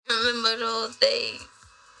Remember those days?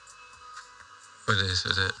 What days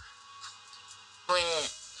was that? When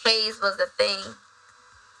plays was a thing.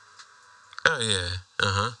 Oh, yeah.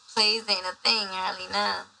 Plays ain't a thing early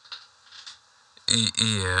now.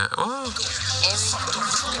 Yeah. Oh.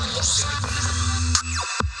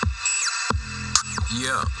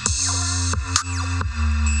 Yeah.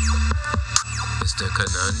 It's the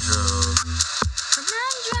KaNaDRuM.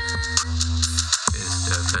 It's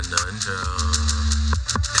the KaNaDRuM.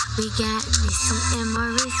 We got Reese and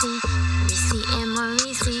Maurice. Reese and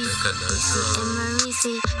Maurice. Reese and Maurice.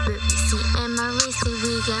 Reese and Maurice.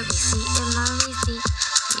 We got Reese and Maurice. Reese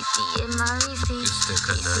and Maurice. It's the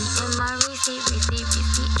KaNaDRuM. Reese and Maurice.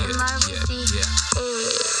 Reese and Maurice.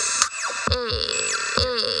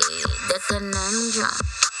 The KaNaDRuM.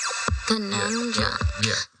 KaNaDRuM.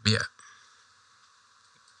 Yeah.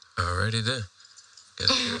 Alrighty then. Guess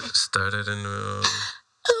we started in the...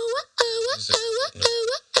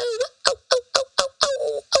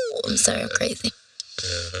 I'm sorry, I'm crazy.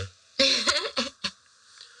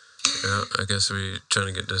 Yeah, I guess we trying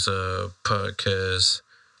to get this podcast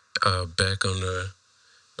back on the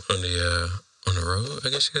road, I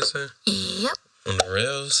guess you could say. Yep. On the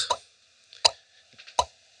rails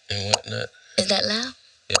and whatnot. Is that loud?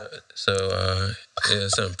 Yeah. So yeah,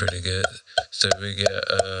 it sounds pretty good. So we got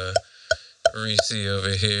Reese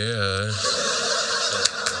over here.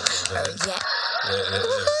 Yeah.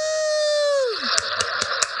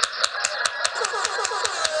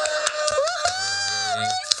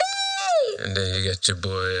 And then you got your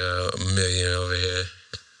boy Million over here.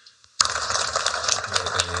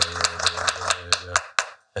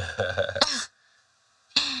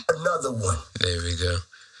 Another one. There we go.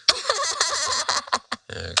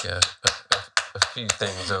 Yeah, got a few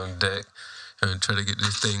things on deck. I'm trying to get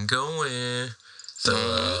this thing going. So,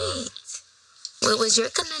 what was your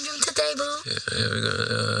conundrum today, boo? Yeah, we're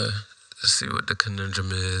gonna see what the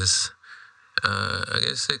conundrum is. I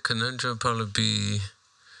guess the conundrum probably be,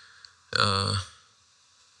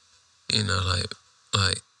 you know, like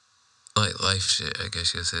life shit. I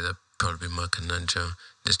guess you'd say that probably be my conundrum.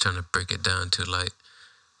 Just trying to break it down to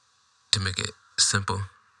to make it simple,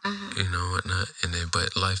 you know, whatnot. And then,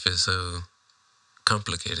 but life is so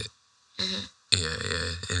complicated. Yeah.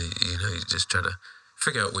 And you know, you just try to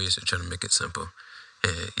figure out ways to try to make it simple.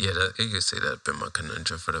 And yeah, you could say that's been my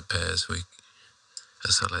conundrum for the past week.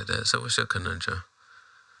 Or something like that. So what's your conundrum?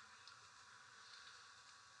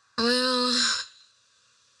 Well,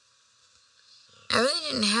 I really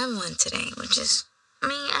didn't have one today, which is, I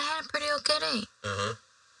mean, I had a pretty okay day.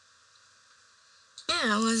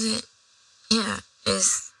 Yeah, I wasn't,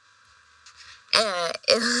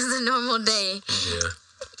 it was a normal day.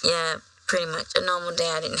 Yeah, pretty much a normal day.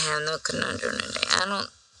 I didn't have no conundrum today. I don't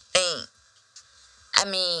think. I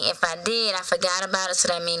mean, if I did, I forgot about it. So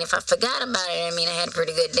that mean if I forgot about it, I mean I had a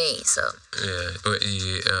pretty good day. So yeah, but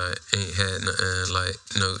you ain't had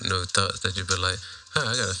no thoughts that you be like,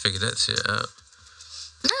 I gotta figure that shit out.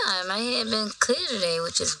 Nah, my head been clear today,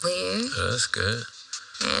 which is weird. Oh, that's good.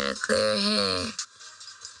 I had a clear head.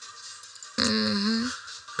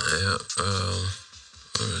 Yeah.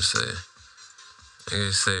 What would I say? I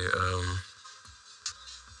guess say I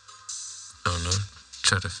don't know.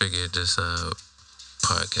 Try to figure this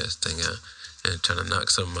podcast thing out and try to knock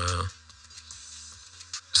some of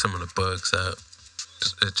the bugs out.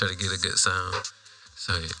 Just try to get a good sound.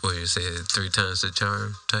 So what you say, 3 times the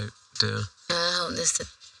charm type deal? I hope this is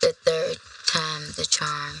the third time the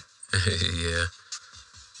charm. Yeah.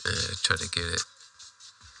 Try to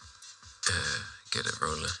get it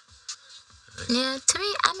rolling. Yeah, to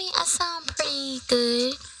me, I mean, I sound pretty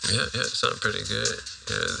good. Yeah, it sounds pretty good.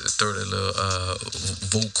 Yeah, throw that little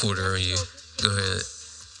vocoder on you. Go ahead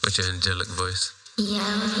with your angelic voice.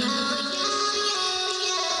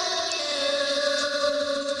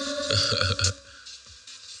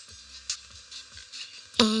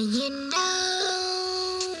 And you know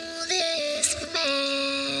this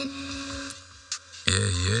man.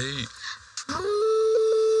 Yeah. Ooh,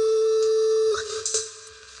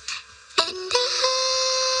 and I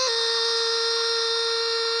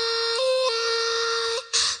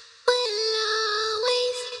will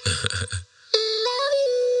always love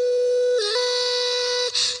you. I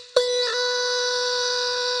will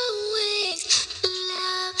always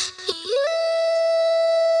love you.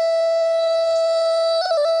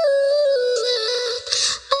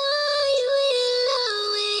 I will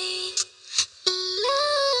always love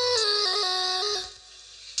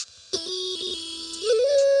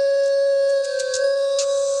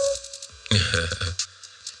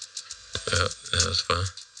Well, that was fun.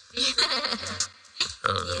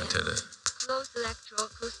 Oh, let me tell that. Close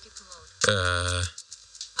electroacoustic mode.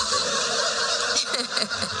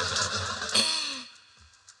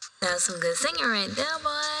 That was some good singing right there,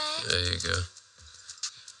 boy. There you go.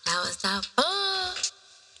 That was top 4.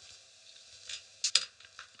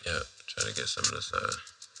 Yeah, try to get some of this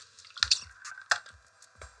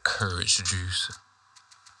courage juice.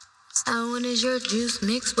 So what is your juice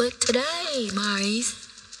mixed with today, Maurice?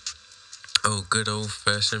 Oh, good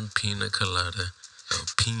old-fashioned pina colada. Oh,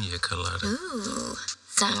 pina colada. Ooh,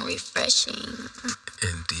 sound refreshing.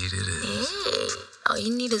 Indeed it is. Hey, all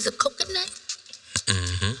you need is a coconut.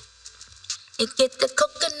 Mm-hmm. You get the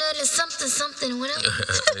coconut and something, whatever.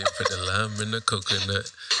 You put the lime in the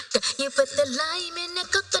coconut. You put the lime in the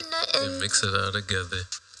coconut And mix it all together.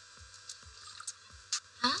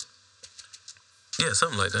 Huh? Yeah,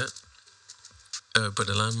 something like that. Put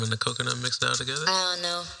the lime in the coconut, mix it all together? I don't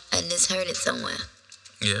know. I just heard it somewhere.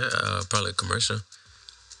 Yeah, probably a commercial.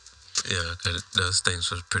 Yeah, because those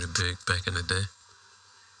things was pretty big back in the day.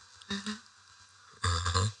 Mm-hmm.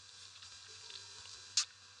 Uh-huh.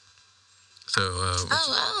 So,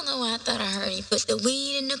 I don't know why I thought I heard you put the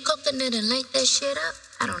weed in the coconut and light that shit up.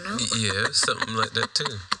 I don't know. Yeah, something like that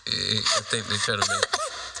too. I think they try to make...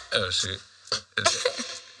 Oh, shoot.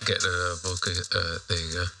 Got the vocal... there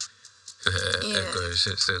you go. Echo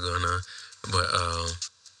shit still going on. But,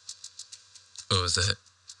 what was that?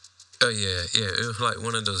 Oh, yeah. It was like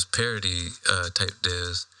one of those parody type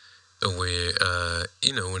deals where,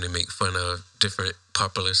 when they make fun of different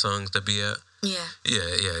popular songs that be out. Yeah.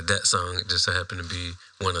 Yeah, that song just happened to be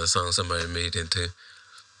one of the songs somebody made into.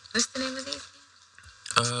 What's the name of these?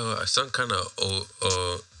 Some kind of old,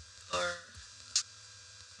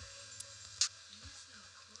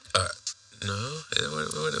 no,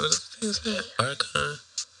 what is the thing?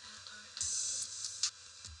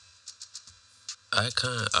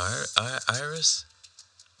 Iris?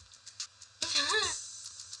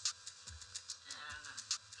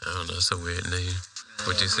 I don't know, it's a weird name.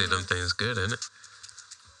 Would you say them things good, ain't it?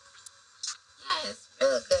 Yeah, it's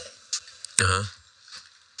real good. Uh-huh.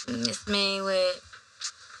 It's made with,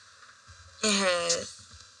 it has,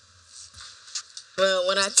 well,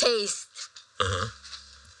 when I taste,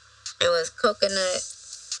 it was coconut.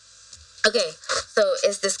 Okay, so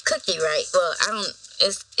it's this cookie, right? Well,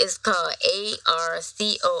 it's called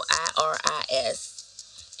ARCOIRIS.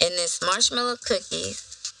 And it's marshmallow cookies.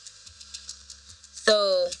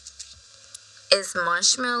 So it's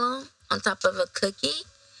marshmallow on top of a cookie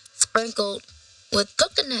sprinkled with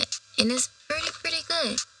coconut. And it's pretty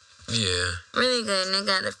good. Yeah. Really good. And it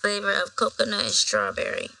got the flavor of coconut and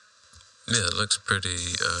strawberry. Yeah, it looks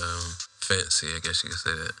pretty fancy, I guess you could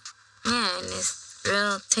say that. Yeah, and it's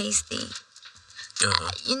real tasty.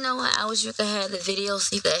 You know what? I wish you could have the video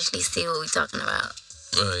so you could actually see what we're talking about.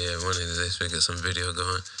 Oh, yeah, one of these days we get some video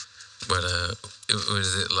going. But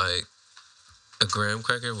was it like a graham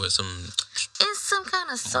cracker with some... It's some kind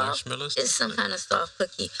of soft... marshmallows? It's some kind of soft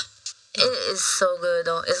cookie. It is so good,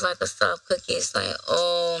 though. It's like a soft cookie. It's like,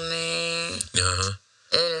 oh, man. Uh-huh.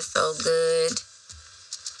 It is so good.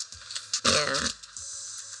 Yeah.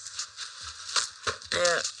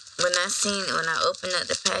 When I opened up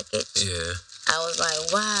the package, I was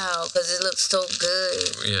like, wow, because it looks so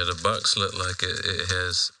good. Yeah, the box looked like it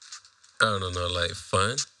has, I don't know, like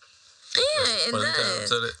fun. Yeah, it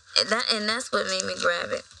does. And that's what made me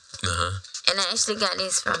grab it. Uh-huh. And I actually got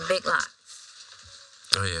these from Big Lots.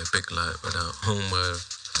 Oh, yeah, Big Lot, without home of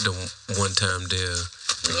the one-time deal.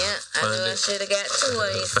 Yeah, I knew I should have got 2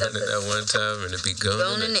 of these suckers. Find it that one time and it'd be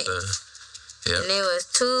gone the next time. Yep. And it was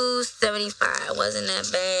 $2.75. Wasn't that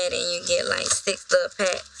bad? And you get like 6 little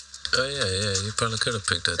packs. Oh, yeah. You probably could have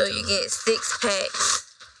picked that So you get 6 packs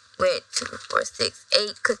with 2, 4, 6,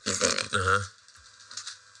 8 cookies in it. Uh-huh.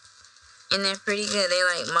 And they're pretty good. They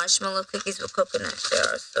like marshmallow cookies with coconut. They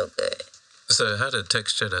are so good. So how the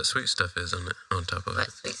texture that sweet stuff is on top of it?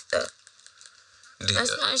 What sweet stuff?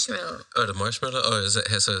 That's marshmallow. Oh, the marshmallow? Oh, has it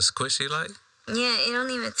squishy like? Yeah, it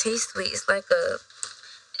don't even taste sweet. It's like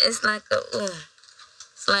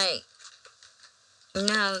you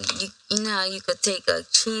know how you could take a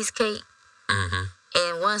cheesecake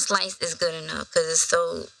and one slice is good enough because it's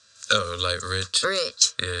so... Oh, like rich?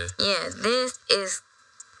 Rich. Yeah. Yeah, this is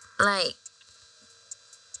like,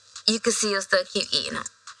 you can see yourself keep eating them.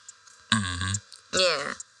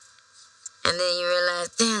 Yeah. And then you realize,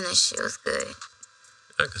 damn, that shit was good.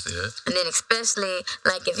 I can see that. And then especially,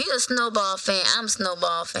 like, if you're a Snowball fan, I'm a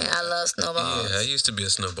Snowball fan. I love Snowballs. Yeah, I used to be a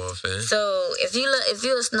Snowball fan. So, if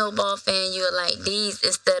you're a Snowball fan, you're like, these,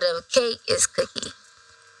 instead of cake, is cookie.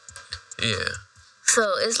 Yeah. So,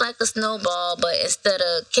 it's like a Snowball, but instead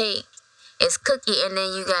of cake, it's cookie. And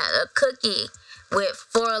then you got a cookie with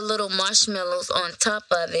 4 little marshmallows on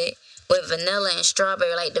top of it with vanilla and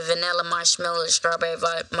strawberry, like the vanilla marshmallow, the strawberry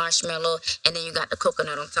marshmallow, and then you got the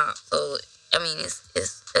coconut on top. So I mean,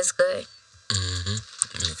 it's good.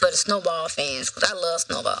 For the snowball fans, because I love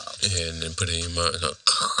snowballs. Yeah, and then put it in your mouth and go,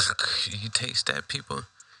 you taste that, people?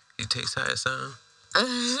 You taste how it sounds?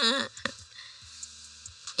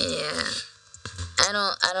 Yeah. I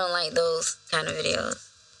don't like those kind of videos.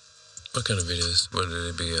 What kind of videos? Would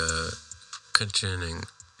it be crunching and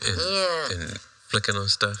flicking on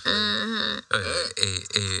stuff?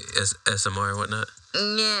 ASMR and whatnot?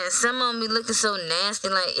 Yeah, some of them be looking so nasty,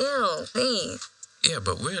 like, ew, please. Yeah,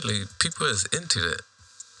 but weirdly, people is into that.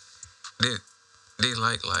 They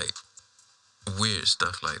like weird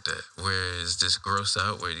stuff like that, where it's just gross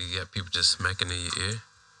out, where you got people just smacking in your ear.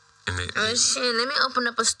 And shit, let me open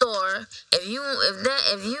up a store. Let me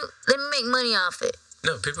make money off it.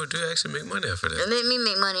 No, people do actually make money off of that. Let me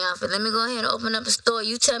make money off it. Let me go ahead and open up a store.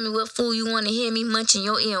 You tell me what food you want to hear me munching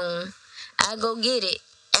your ear on. I go get it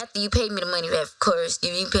after you pay me the money. Of course,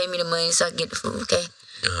 if you pay me the money, so I get the food. Okay.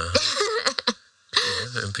 Yeah,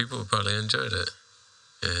 and people will probably enjoy that.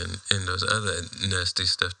 And those other nasty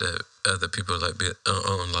stuff that other people like be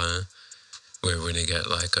online, where when they got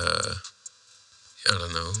like I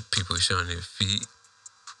don't know, people showing their feet.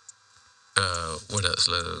 What else?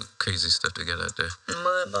 Little crazy stuff they got out there.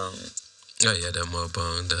 Mudbone. Oh yeah, that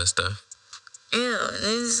mudbone, that stuff. Yeah,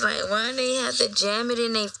 it's like, why do they have to jam it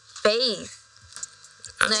in their face?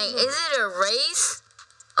 Like, is it a race?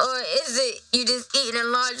 Or is it you just eating a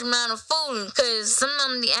large amount of food? Because some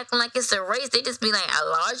of them be acting like it's a race. They just be like a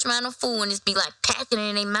large amount of food and just be like packing it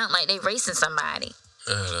in their mouth like they racing somebody.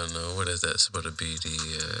 I don't know. What is that supposed to be?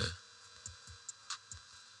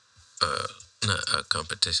 Not a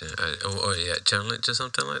competition. Or challenge or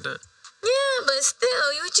something like that? Yeah, but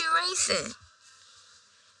still, what you racing?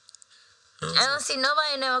 I don't see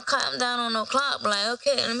nobody never calm down on no clock. Like,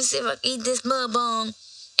 okay, let me see if I can eat this mud bone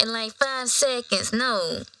in like 5 seconds.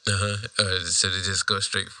 No. So they just go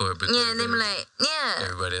straight for it. Yeah, they be like, yeah.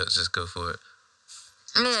 Everybody else just go for it.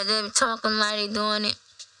 Yeah, they be talking like they doing it.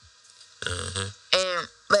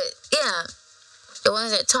 But yeah, the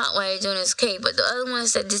ones that talk while they doing it is okay. But the other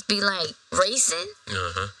ones that just be like racing.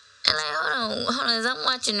 And like, hold on, as I'm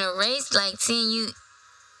watching a race, like seeing you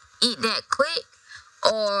eat that quick,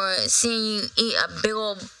 or seeing you eat a big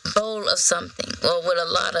old bowl of something, or with a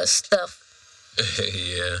lot of stuff.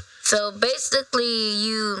 Yeah. So basically,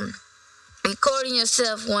 you recording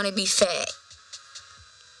yourself want to be fat.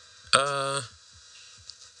 I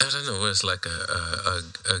don't know. It's like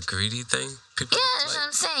a greedy thing. People that's what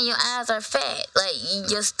I'm saying. Your eyes are fat. Like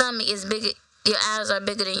your stomach is bigger. Your eyes are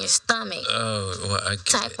bigger than your stomach. Oh, well, I get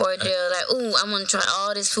type ordeal. Like, ooh, I'm gonna try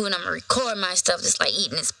all this food and I'm gonna record myself just like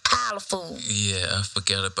eating this pile of food. Yeah, I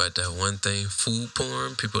forgot about that one thing. Food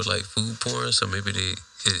porn. People like food porn, so maybe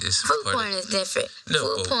it's food porn is different.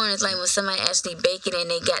 Food porn is like when somebody actually baking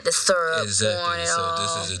and they got the syrup porn and so all.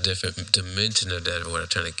 This is a different dimension of that. What I'm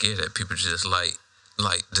trying to get at. People just like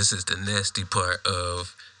this is the nasty part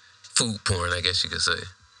of food porn, I guess you could say.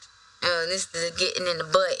 Oh, this is getting in the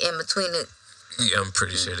butt in between the. Yeah, I'm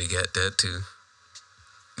pretty sure they got that too.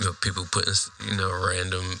 You know, people putting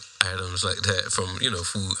random items like that from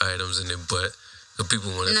food items in their butt. So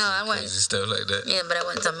people want to see crazy stuff like that. Yeah, but I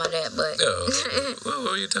wasn't talking about that. But what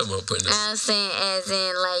were you talking about putting? I'm saying, as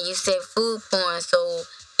in, like you said, food porn. So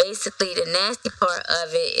basically, the nasty part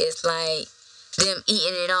of it is like them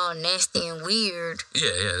eating it all nasty and weird.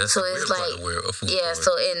 Yeah, that's so the it's weird like part of weird food porn.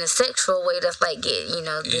 So in the sexual way, that's like the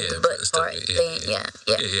butt part thing. Yeah,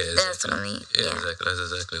 that's what I mean. Yeah, exactly. That's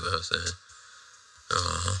exactly what I was saying.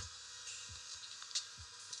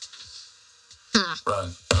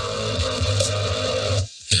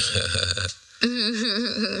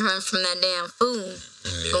 Run from that damn food.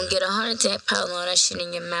 Gonna get a heart attack piling all that shit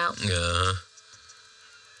in your mouth.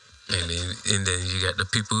 And then you got the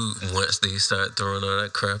people who, once they start throwing all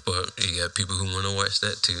that crap up, you got people who want to watch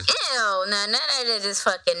that too. Ew, now that is just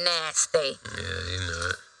fucking nasty. Yeah, you know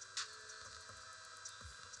it.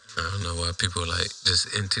 I don't know why people like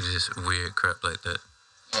just into this weird crap like that.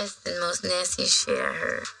 That's the most nastiest shit I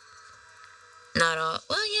heard. Not all.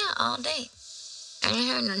 Well, yeah, all day. I ain't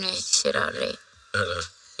heard no nasty shit all day.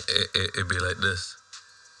 It'd be like this.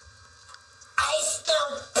 I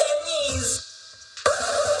smell pennies.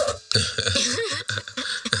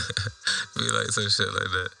 Be like some shit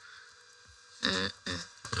like that.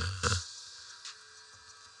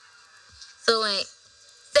 So, like,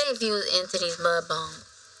 say if you was into these mud bones,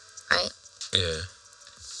 right? Yeah.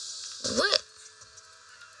 What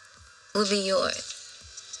would be yours?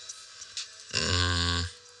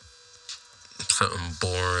 Something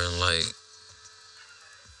boring, like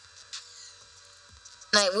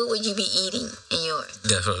Like, what would you be eating in yours?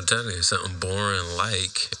 That's what I'm telling you. Something boring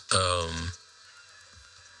like,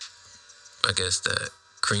 I guess that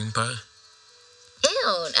cream pie.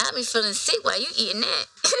 Ew, I be feeling sick while you eating that.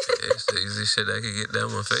 It's the easy shit I could get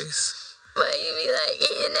down my face. But you be like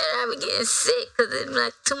eating that, I be getting sick because it's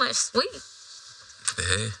like too much sweet.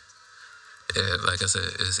 Hey. Yeah, like I said,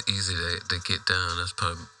 it's easy to get down. That's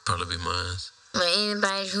probably mine. But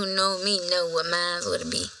anybody who know me know what mine would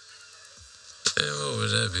be. Yeah, what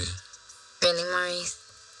would that be? Really, Maurice?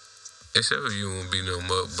 Except you won't be no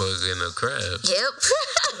mud bug and no crab. Yep. You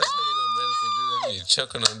gonna manage to do that? You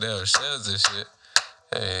chucking on down shells and shit.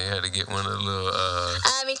 Hey, you had to get one of the little,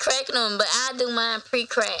 I be cracking them, but I do mine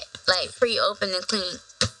pre-crack, like pre-open and clean.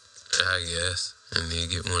 I guess. And then you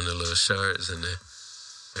get one of the little shards in there.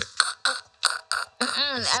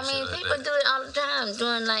 I mean, people do it all the time,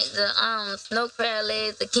 doing like the snow crab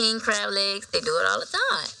legs, the king crab legs. They do it all the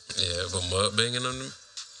time. Yeah, but mud banging on them?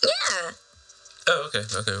 Yeah. Oh, okay.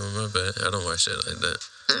 Okay, well, my bad. I don't watch shit like that.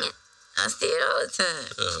 I see it all the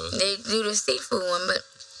time. They do the seafood one, but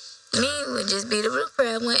me would just be the blue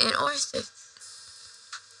crab one and oysters.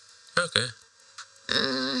 Okay.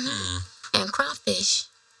 And crawfish.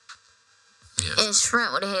 Yeah. And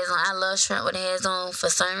shrimp with the heads on. I love shrimp with the heads on. For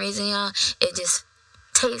some reason, y'all, it just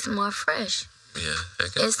tastes more fresh. Yeah, I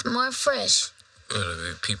guess. It's more fresh.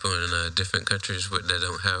 Well, people in different countries that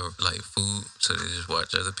don't have like food, so they just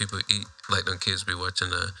watch other people eat. Like them kids be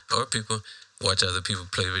watching, or people watch other people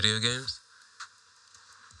play video games.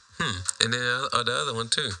 And then the other one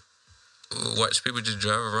too. Watch people just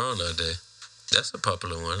drive around all day. That's a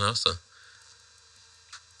popular one also.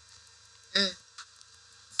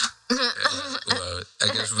 Well, I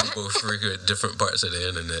guess we both frequent different parts of the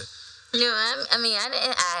internet. No,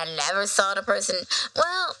 I never saw the person.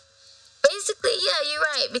 Well, basically, yeah, you're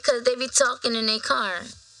right, because they be talking in their car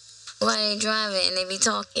while they driving, and they be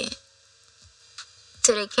talking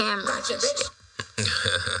to their camera. Gotcha, bitch.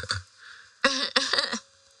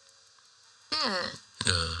 Yeah.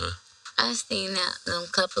 I seen that them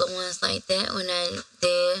couple of ones like that when I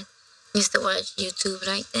used to watch YouTube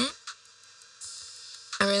like that.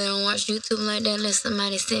 I really don't watch YouTube like that unless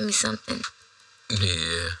somebody send me something.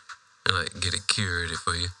 Yeah. I like get it curated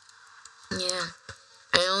for you. Yeah.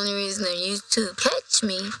 And the only reason that YouTube catch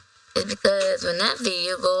me is because when that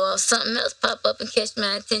video go off, something else pop up and catch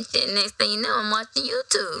my attention. And next thing you know, I'm watching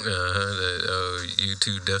YouTube. That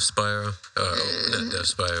YouTube Death Spiral. Not Death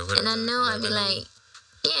Spiral. And I know I'd be like,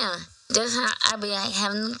 yeah, that's how I be like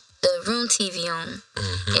having the room TV on.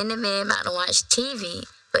 In the bed about to watch TV,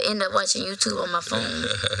 but end up watching YouTube on my phone.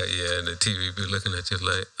 Yeah, and the TV be looking at you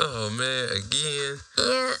like, oh man, again.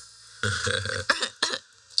 Yeah.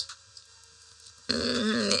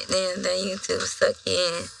 Then the YouTube suck you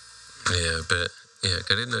in. Yeah, I bet. Yeah,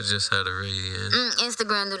 because they know just how to reel you in.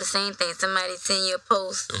 Instagram do the same thing. Somebody send you a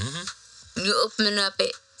post. You open up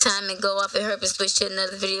it, time it go off, it hurt and switch to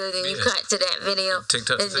another video, then you cut to that video.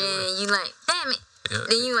 TikTok and then you like, damn it. Yeah,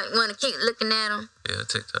 then you like want to keep looking at them. Yeah,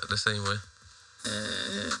 TikTok the same way.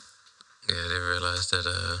 Yeah, they realized that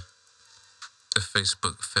the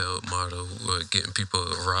Facebook failed model with getting people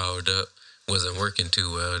riled up wasn't working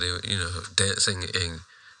too well. They, dancing and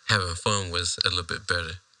having fun was a little bit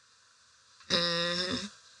better.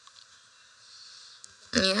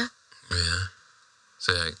 Yeah. Yeah.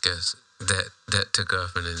 So I guess that took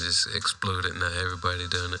off and then just exploded. Now everybody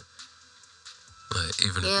doing it. Like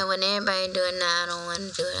even when everybody do it now, I don't want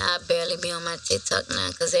to do it. I barely be on my TikTok now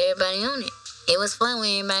because everybody on it. It was fun when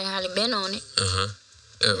everybody hardly been on it.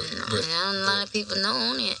 A lot of people know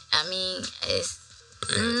on it. I mean, it's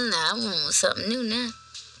I want something new now.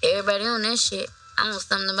 Everybody on that shit. I want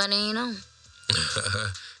something nobody ain't on.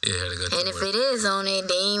 Yeah, had to go. And if it is on it,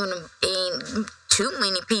 they ain't too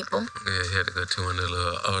many people. Yeah, you had to go to one of the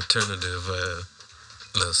little alternative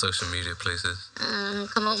little social media places.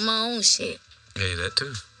 Come up with my own shit. Yeah, that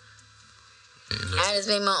too. I just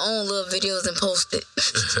make my own little videos and post it.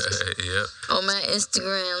 Yep. On my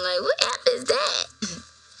Instagram, like, what app is that?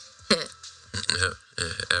 Yep.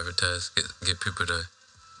 Yeah, advertise, get people to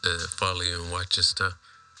follow you and watch your stuff.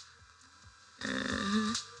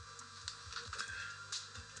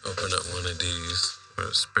 Open up one of these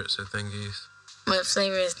spritzer thingies. What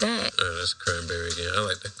flavor is that? Oh, that's cranberry again. I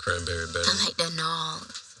like the cranberry better. I like the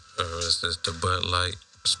Nals. Oh, this is the Bud Light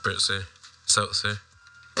spritzer, seltzer.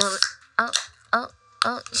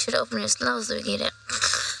 Oh, you should open it slow so we get it.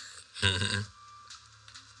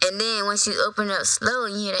 And then once you open it up slow,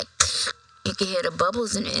 you hear that, you can hear the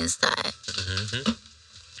bubbles in the inside.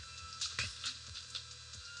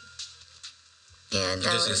 Yeah,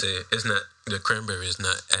 Just to say, the cranberry is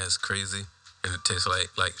not as crazy, and it tastes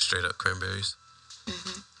like straight up cranberries.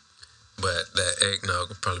 But that eggnog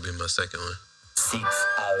would probably be my second one. 6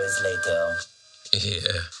 hours later.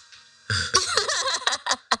 Yeah.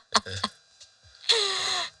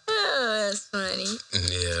 Oh, that's funny.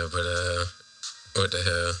 Yeah, but what the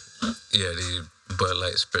hell? Yeah, these Bud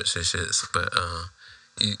Light spritz and shits. But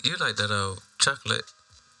you like that chocolate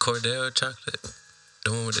Cordell chocolate,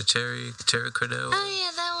 the one with the cherry Cordell. Oh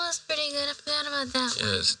yeah, that was pretty good. I forgot about that one.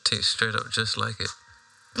 Yeah, it tastes straight up just like it.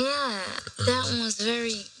 Yeah, that one was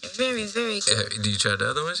very, very, very good. Yeah, do you try the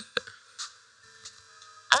other ones yet?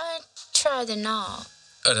 I tried the knob.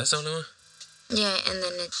 Oh, that's the only one? Yeah, and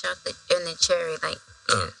then the chocolate and the cherry, like.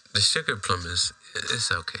 Oh, the sugar plum it's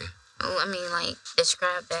okay. Oh, I mean, like,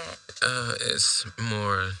 describe that. It's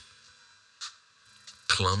more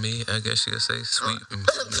plummy, I guess you could say. Sweet and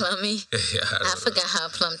Plummy. Yeah, I forgot how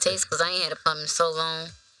plum tastes because I ain't had a plum in so long.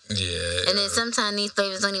 Yeah. And then sometimes these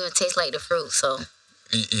flavors don't even taste like the fruit, so.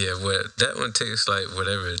 Yeah, well, that one tastes like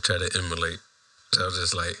whatever it try to emulate. So I was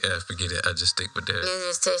just like, yeah, forget it. I just stick with that. It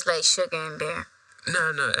just tastes like sugar and beer.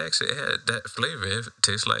 No, actually, it had that flavor. It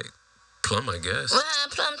tastes like plum, I guess. Well, how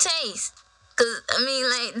plum taste? Because, I mean,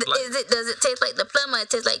 does it taste like the plum or it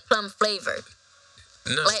tastes like plum flavor?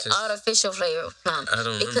 No, Like artificial flavor of plum. I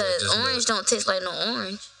don't remember. Because orange don't taste like no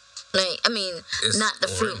orange. Like, I mean, it's not the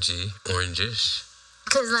fruit. Orangish.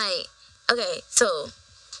 Because, like, okay, so,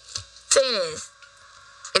 say this.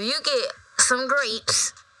 If you get some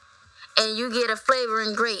grapes and you get a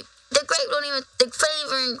flavoring grape, the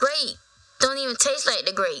flavoring grape don't even taste like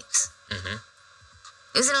the grapes. Mm-hmm.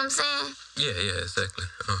 You see what I'm saying? Yeah, exactly.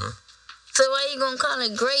 Uh-huh. So why you gonna call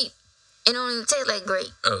it grape? It don't even taste like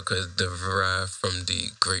grape. Oh, because they're derived from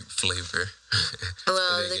the grape flavor.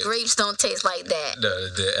 Well, the grapes don't taste like that.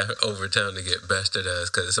 No, over time they get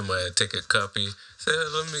bastardized because somebody take a copy, say, hey,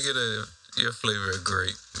 let me get your flavor of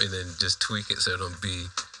grape, and then just tweak it so it don't be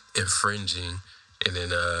infringing, and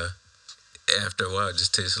then after a while it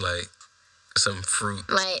just tastes like some fruit.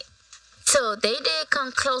 Like, so they did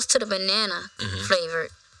come close to the banana flavor.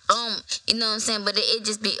 You know what I'm saying? But it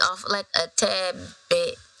just be off like a tad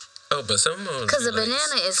bit. Oh, but some of them because the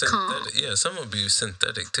banana is calm. Yeah, some will be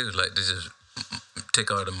synthetic too. Like they just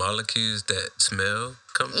take all the molecules that smell.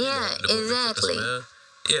 Exactly. Smell,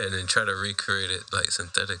 yeah, and then try to recreate it like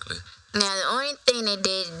synthetically. Now the only thing they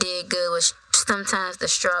did good was sometimes the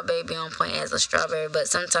strawberry be on point as a strawberry, but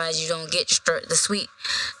sometimes you don't get the sweet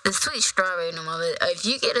strawberry no more. But if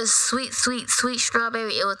you get a sweet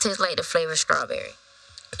strawberry, it will taste like the flavor strawberry.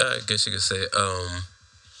 I guess you could say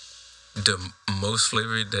the most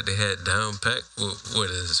flavor that they had down pat. What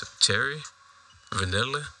is cherry,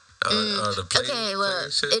 vanilla, or the plain? Okay, well,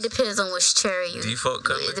 it depends on which cherry you. Default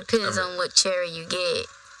color. It depends on what cherry you get.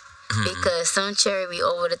 Because some cherry be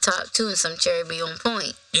over the top too, and some cherry be on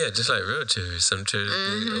point. Yeah, just like real cherries. Some cherries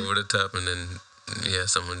be over the top, and then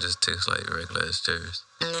someone just tastes like regular ass cherries.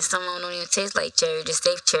 And then some of them don't even taste like cherry, just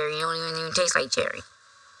safe cherry. You don't even taste like cherry.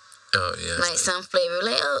 Oh yeah. Like some flavor,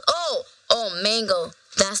 like mango.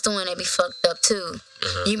 That's the one that be fucked up too.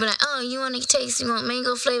 You be like, you want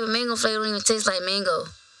mango flavor? Mango flavor don't even taste like mango.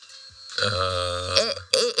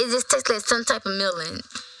 It just tastes like some type of melon,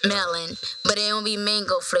 but it don't be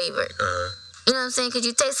mango flavor. You know what I'm saying? Cause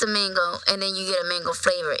you taste a mango and then you get a mango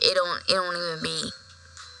flavor. It don't even be.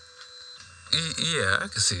 Yeah, I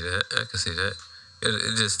can see that.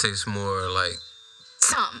 It just tastes more like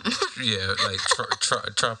something. Yeah, like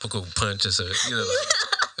tropical punch or something. You know,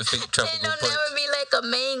 like a fake tropical punch. It'll never be like a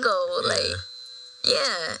mango, like.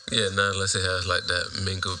 Yeah. Yeah, not unless it has like that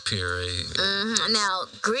mango puree. Now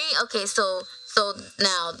green. Okay, so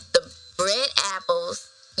now the red apples.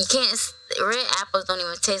 Red apples don't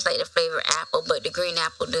even taste like the flavor apple, but the green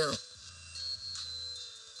apple do.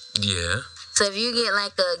 Yeah. So if you get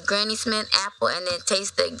like a Granny Smith apple and then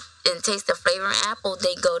taste the flavor apple,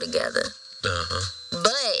 they go together.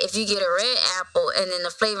 But if you get a red apple and then the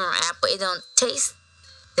flavor apple, it don't taste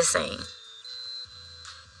the same.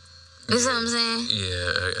 You see what I'm saying?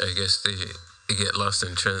 Yeah, I guess they get lost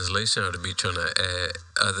in translation, or to be trying to add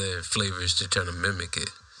other flavors to try to mimic it.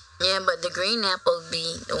 Yeah, but the green apple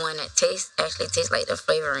be the one that actually tastes like the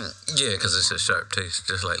flavoring. Yeah, because it's a sharp taste,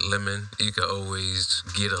 just like lemon. You can always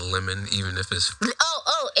get a lemon, even if it's... and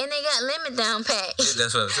they got lemon down pat.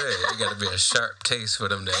 That's what I'm saying. It got to be a sharp taste for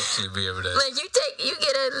them to actually be able to... Like you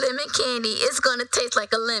get a lemon candy, it's going to taste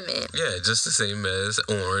like a lemon. Yeah, just the same as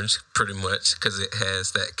orange, pretty much, because it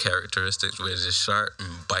has that characteristic where it's just sharp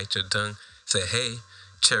and bite your tongue. Say, hey,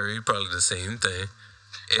 cherry, probably the same thing.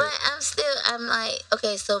 But I'm like,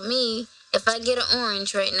 okay, so me, if I get an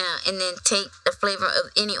orange right now and then take the flavor of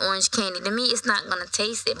any orange candy, to me, it's not going to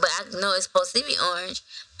taste it. But I know it's supposed to be orange,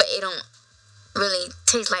 but it don't really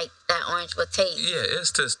taste like that orange would taste. Yeah,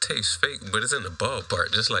 it just tastes fake, but it's in the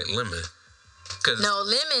ballpark, just like lemon. No,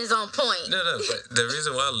 lemon is on point. No, but the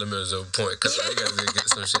reason why lemon is on point, because they got to get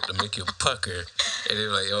some shit to make you pucker, and they're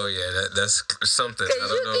like, oh yeah, that's something. I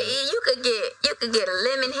don't know. You could get a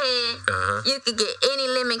lemon head. You could get any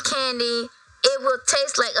lemon candy. It will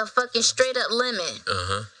taste like a fucking straight up lemon.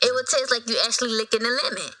 It will taste like you actually licking a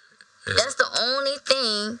lemon. Yeah. That's the only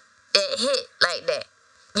thing that hit like that.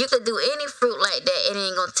 You could do any fruit like that, it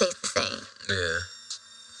ain't gonna taste the same. Yeah.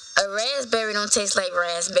 A raspberry don't taste like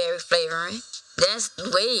raspberry flavoring. That's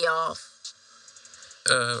way off.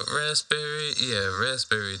 Raspberry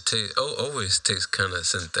always tastes kind of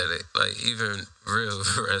synthetic. Like even real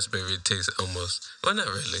raspberry tastes almost, well, not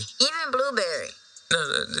really. Even blueberry.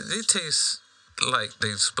 No, they taste like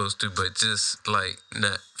they're supposed to, but just like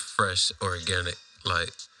not fresh, organic,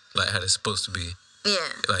 like how they're supposed to be.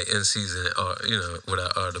 Yeah. Like in season, or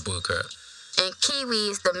without all the bullcrap. And kiwi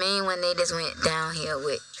is the main one they just went downhill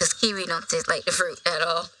with, because kiwi don't taste like the fruit at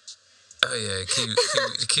all. Oh yeah,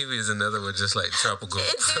 kiwi is another one, just like tropical.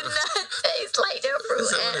 It do not taste like their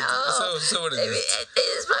fruit at all. So what is it?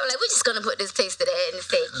 It's probably like, we're just gonna put this taste to that and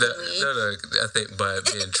say kiwi. No, I think by it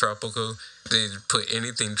being tropical, they put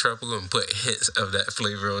anything tropical and put hints of that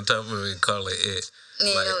flavor on top of it and call it.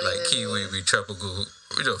 Like kiwi be tropical,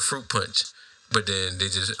 fruit punch, but then they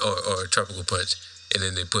just or tropical punch, and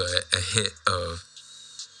then they put a hint of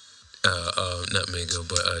not mango,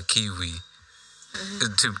 but kiwi.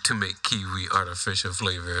 To make kiwi artificial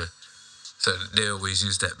flavor, so they always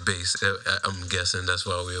use that base. I'm guessing that's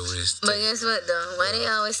why we always. But guess what though? Why they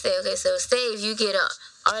always say, okay, so say if you get a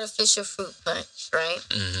artificial fruit punch, right?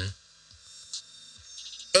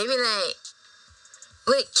 They be like,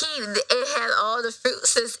 with kiwi, it has all the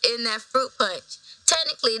fruits that's in that fruit punch.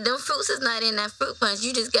 Technically, them fruits is not in that fruit punch.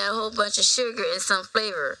 You just got a whole bunch of sugar and some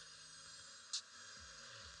flavor.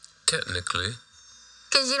 Technically.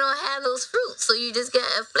 Because you don't have those fruits, so you just got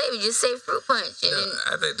a flavor. You just say fruit punch. And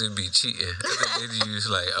I think they'd be cheating. I think they'd use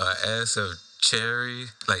like an ass of cherry,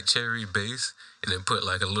 like cherry base, and then put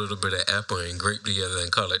like a little bit of apple and grape together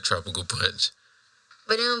and call it tropical punch.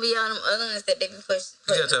 But it don't be all them other ones that they be pushing.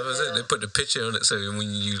 Yeah, that's what I said. They put the picture on it, so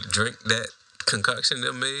when you drink that concoction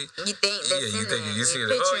they made, you think that's you see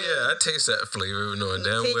it. Oh yeah, I taste that flavor, knowing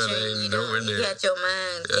damn well it ain't nowhere near. You got your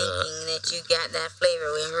mind thinking that you got that flavor.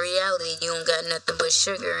 In reality, you don't got nothing but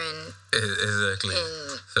sugar and exactly.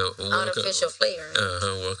 So artificial flavoring.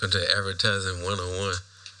 Welcome to advertising 101.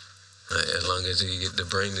 As long as you get the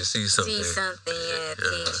brain to see something. Teacher.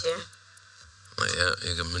 Like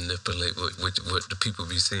you can manipulate what the people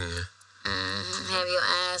be seeing. Have your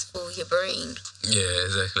eyes fool your brain. Yeah,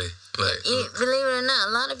 exactly. Like, believe it or not,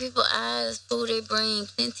 a lot of people eyes fool their brain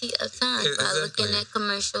plenty of times by looking at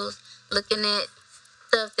commercials, looking at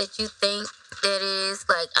stuff that you think that is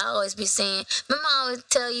like. I always be saying, my mom always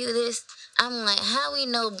tell you this. I'm like, how we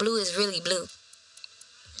know blue is really blue?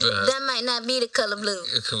 That might not be the color blue.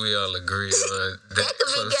 Can we all agree on that? That could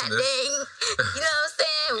be goddamn. You know what I'm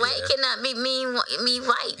saying? White cannot be mean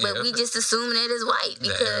white, but we just assume that it's white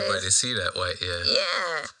because everybody see that white.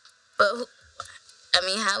 Yeah, but I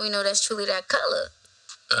mean, how we know that's truly that color?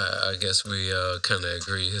 I guess we kind of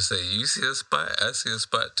agree and say, you see a spot, I see a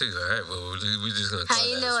spot too. All right, well, we're just going to call how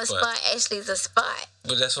you know a spot actually is a spot?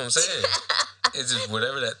 But that's what I'm saying. It's just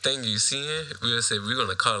whatever that thing you seeing, we'll say we're going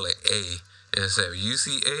to call it A. And say, you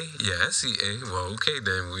see A? Yeah, I see A. Well, okay,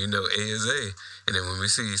 then we know A is A. And then when we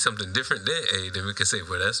see something different than A, then we can say,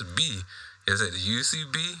 well, that's B. And say, do you see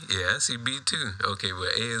B? Yeah, I see B too. Okay, well,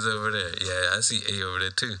 A is over there. Yeah, I see A over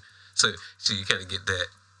there too. So you kind of get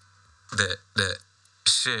that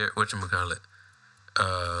shared, whatchamacallit,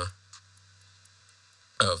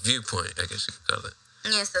 viewpoint, I guess you could call it.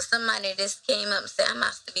 Yeah, so somebody just came up and said, I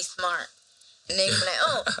must be smart. And they be like,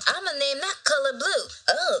 oh, I'm going to name that color blue.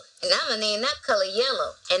 Oh, and I'm going to name that color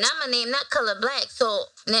yellow. And I'm going to name that color black. So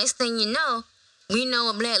next thing you know, we know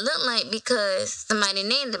what black look like because somebody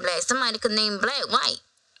named it black. Somebody could name black white.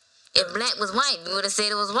 If black was white, we would have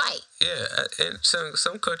said it was white. Yeah, and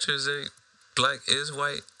some cultures, black is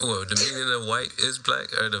white. Well, the meaning of white is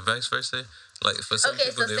black, or the vice versa. Like for some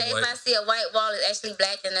people, so say white. If I see a white wall, it's actually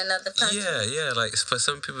black in another country. Yeah. Like for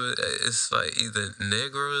some people, it's like either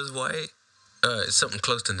Negro is white. It's something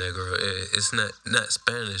close to Negro. It's not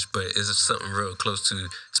Spanish, but it's something real close to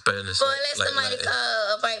Spanish. Well, let somebody call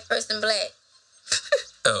a white person black.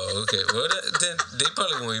 Oh, okay. Well, then they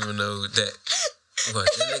probably won't even know that. But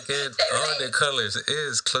then again, all the colors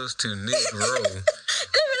is close to Negro.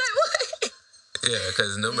 They be like, what? Yeah,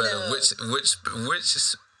 because no matter which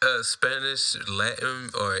Spanish, Latin,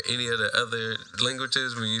 or any of the other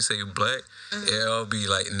languages, when you say black, it all be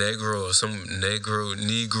like negro or some negro,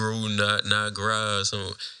 nagra, or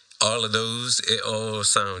some. All of those, it all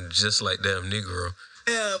sound just like damn negro.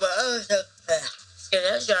 Yeah, but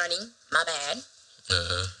that's Johnny. My bad.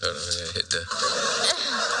 Hold on, I hit that.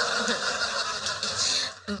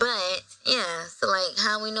 But yeah, so like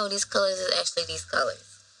how we know these colors is actually these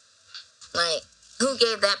colors. Like, who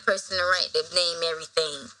gave that person the right to name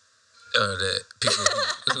everything? That people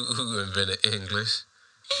who invented English.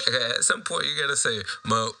 At some point, you gotta say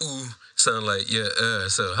my ooh sound like yeah.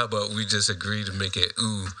 So how about we just agree to make it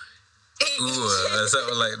ooh, or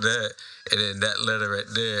something like that, and then that letter right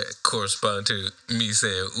there correspond to me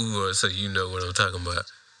saying ooh, so you know what I'm talking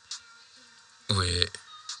about. Weird.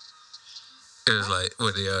 It was like,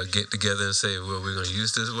 what, they all get together and say, well, we're gonna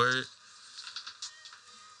use this word.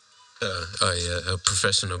 Oh yeah, a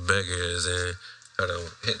professional beggar is in. Hold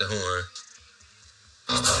on, hit the horn.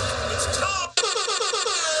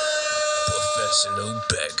 Professional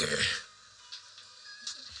beggar.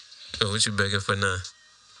 Oh, what you begging for now?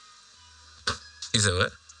 You said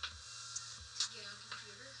what?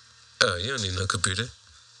 Oh, you don't need no computer.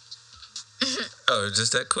 Oh,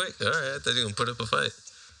 just that quick? All right, I thought you were gonna put up a fight.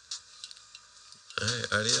 All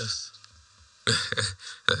right, adios.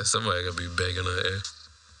 Somebody gonna be begging on air.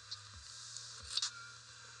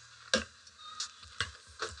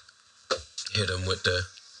 Hit him with the.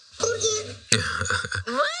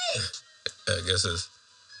 What? I guess it's.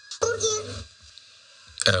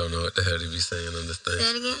 I don't know what the hell he be saying on this thing. Say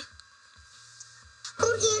it again.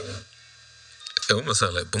 It almost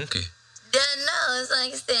sound like Bunky. Yeah, no, it's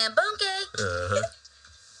like it's saying Bunky.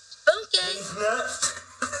 Bunky. He's nuts.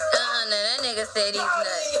 Oh no, that nigga said he's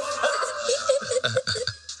nuts.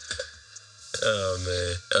 Oh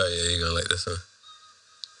man. Oh yeah, you gonna like this one.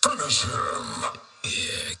 Finish him.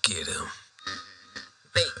 Yeah, get him.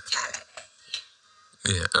 Fatality.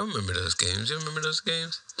 Yeah, I remember those games. You remember those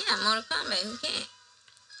games? Yeah, Mortal Kombat. Who can't?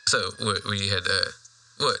 So what? We had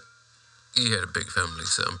what? You had a big family,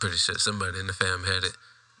 so I'm pretty sure somebody in the fam had it.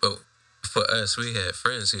 But for us, we had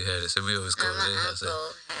friends who had it, so we always go to their house. My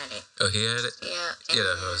uncle had it. Oh, he had it? Yeah. Yeah,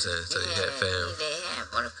 that's what I was saying. So you had fam. They had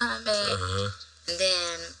Mortal Kombat. And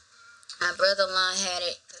then my brother-in-law had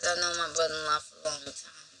it, because I know my brother-in-law for a long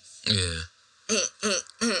time. Yeah.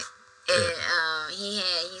 And he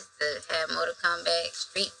used to have Mortal Kombat,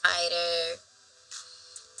 Street Fighter.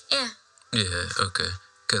 Yeah. Yeah, okay.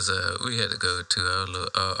 Because we had to go to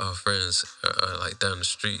our friends like down the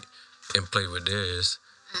street and play with theirs.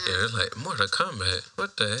 And it's like, Mortal Kombat?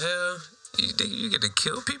 What the hell? You get to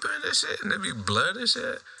kill people in this shit? And there be blood and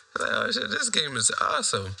shit? Like, oh shit, this game is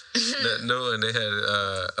awesome. Not knowing they had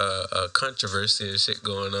a controversy and shit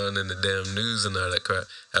going on in the damn news and all that crap.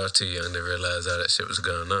 I was too young to realize all that shit was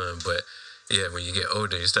going on. But yeah, when you get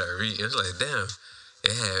older and you start reading, it's like, damn,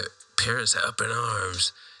 they had parents up in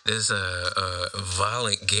arms. This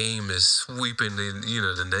violent game is sweeping the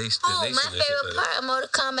the nation. Oh, my favorite part of Mortal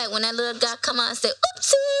Kombat, when that little guy come out and say,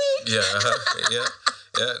 oopsie! Yeah, yeah.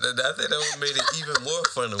 Yeah, I think that would made it even more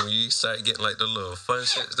fun when you start getting like the little fun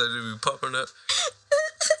shit that be popping up.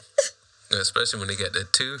 Especially when they got the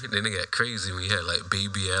 2, and then they got crazy when you had like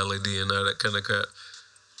baby LED and all that kind of crap.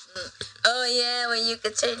 Oh yeah, when you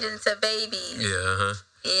could change it into babies. Yeah,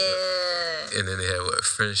 Yeah. And then they had what,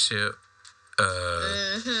 friendship. What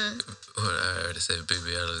I already said,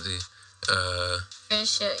 baby LED.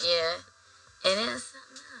 Friendship, yeah. And then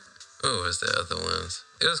something else. What was the other ones?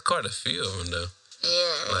 It was quite a few of them though.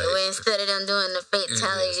 Yeah, like, where instead of them doing the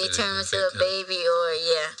fatality, they turn into a baby, or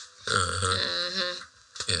yeah.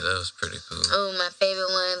 Yeah, that was pretty cool. Oh, my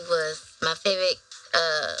favorite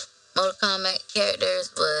Mortal Kombat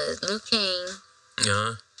characters was Liu Kang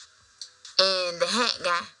and the hat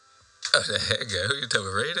guy. Oh, the hat guy. Who you talking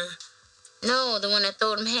about, Raiden? No, the one that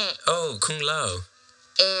threw them hat. Oh, Kung Lao.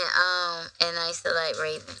 And I used to like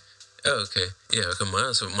Raven. Oh, okay. Yeah,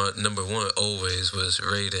 because my number 1 always was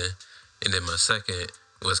Raiden, and then my second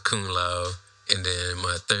was Kung Lao, and then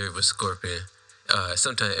my third was Scorpion.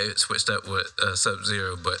 Sometimes it switched up with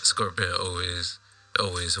Sub-Zero, but Scorpion always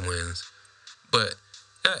wins. But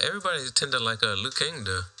yeah, everybody tend to like Liu Kang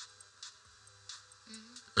though.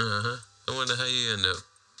 I wonder how you end up.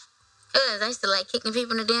 Cause I used to like kicking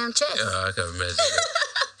people in the damn chest. Oh, I can imagine that.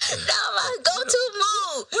 That was my go-to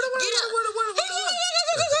move. Get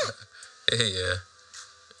up. Yeah.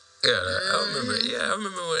 Yeah, I remember. Yeah, I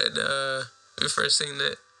remember when we first seen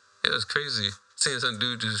that. It was crazy. Seeing some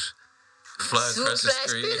dude just fly across the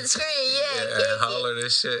screen. Yeah, and holler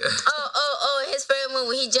this shit. Oh, his favorite one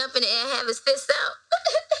when he jump in the air and have his fists out.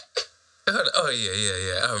 Oh,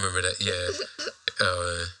 yeah. I remember that. Yeah.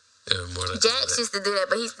 More like Jax that. used to do that,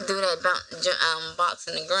 but he used to do that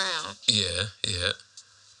boxing the ground. Yeah.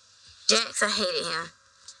 Jax, I hated him.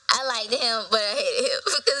 I liked him, but I hated him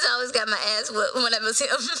because I always got my ass whooped when I was him.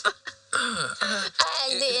 I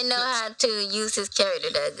didn't know how to use his character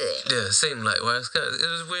that good. Yeah, it seemed like Wise Scott. It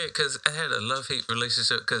was weird because I had a love-hate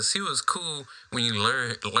relationship because he was cool when you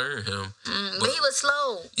learn him. But he was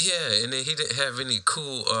slow. Yeah, and then he didn't have any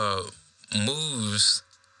cool moves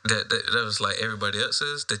that was like everybody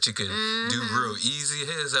else's that you can do real easy.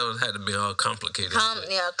 His had to be all complicated.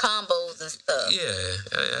 Combos and stuff. Yeah,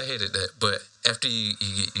 I hated that. But after you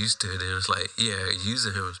get used to it, it was like, yeah,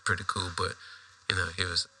 using him was pretty cool. But, you know, he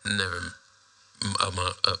was never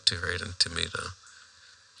up to rating to me, though.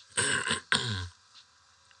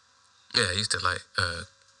 Yeah, I used to like...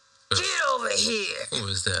 Get over here! What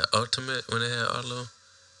was that? Ultimate when they had Arlo?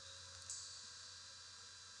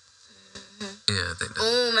 Yeah, I think that.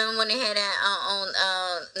 Oh, remember when they had that on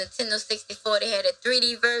Nintendo 64? They had a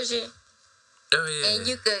 3D version. Oh yeah. And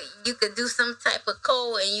you could do some type of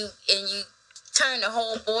code and you turn the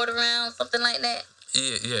whole board around, something like that.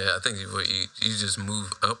 Yeah. I think you just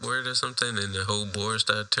move upward or something, and the whole board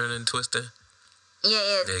started turning, twisting.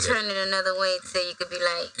 Yeah. Turn it another way so you could be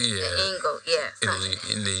like an angle. Yeah.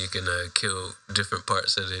 And then you can kill different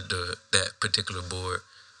parts of that particular board.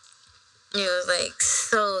 It was like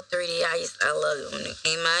so 3D. I love it when it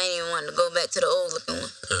came out. I didn't even want to go back to the old looking one.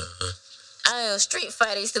 I know Street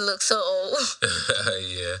Fighter used to look so old.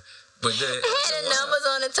 Yeah. But then it had the numbers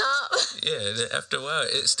on the top. Yeah, then after a while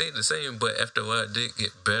it stayed the same, but after a while it did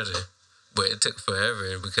get better. But it took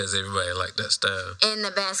forever because everybody liked that style. And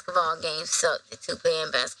the basketball game sucked. The 2-player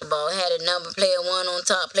basketball. It had a number, player 1 on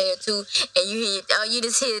top, player 2, and you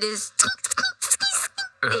just hear this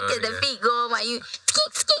because the feet going while you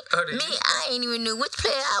me, I ain't even knew which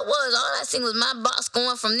player I was. All I seen was my box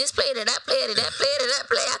going from this player to that player to that player to that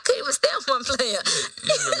player. I couldn't even stand one player.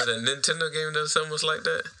 You remember that Nintendo game that was almost like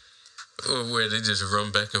that? Where they just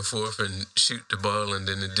run back and forth and shoot the ball, and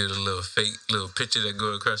then they do the little fake little picture that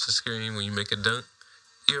go across the screen when you make a dunk.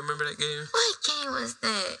 You remember that game? What game was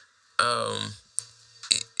that?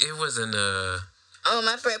 It wasn't Oh,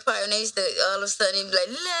 my favorite part when they used to all of a sudden they'd be like,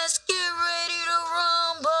 "Let's get ready to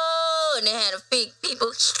rumble," and they had a fake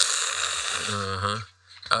people.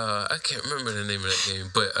 I can't remember the name of that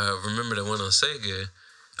game, but remember the one on Sega.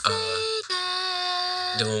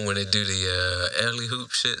 The one where they do the alley hoop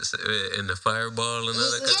shits and the fireball and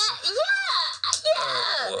all that. Yeah.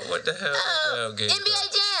 What the hell game?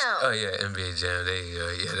 NBA Jam. Oh yeah, NBA Jam. There you go.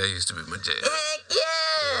 Yeah, that used to be my jam. Heck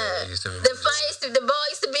yeah. The ball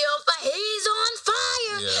used to be on fire. He's on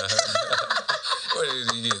fire. Yeah. What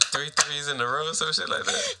did you get? 3 threes in a row or some shit like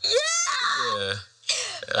that? Yeah.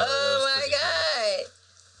 Oh my God.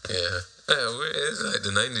 Yeah. It's like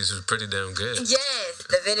the 90s was pretty damn good. Yes,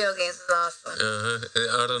 the video games was awesome.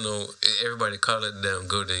 I don't know. Everybody call it the damn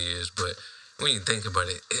golden years, but when you think about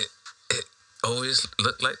it, it always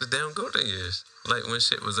looked like the damn golden years. Like when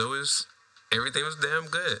shit was always, everything was damn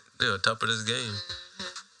good. You know, top of this game.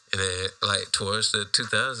 And then, like, towards the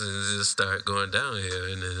 2000s, it just started going downhill,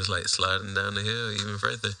 and then it's like sliding down the hill even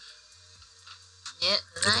further. Yeah,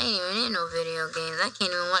 because I ain't even in no video games. I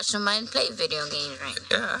can't even watch somebody play video games right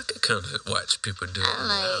now. Yeah, I could kind of watch people do it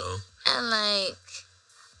now.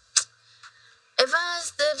 If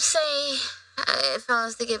I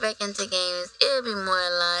was to get back into games, it would be more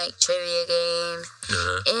like trivia games.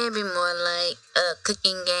 It would be more like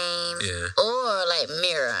cooking games. Yeah. Or like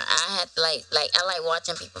Mirror. I have to I like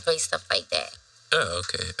watching people play stuff like that. Oh,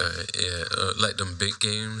 okay. All right. Yeah. Like them big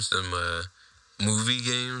games, them movie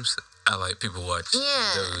games. I like people watch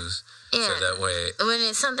those. Yeah. So that way, when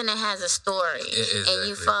it's something that has a story and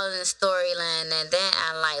you follow the storyline, and that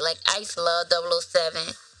I like. Like I used to love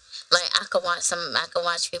 007. Like I could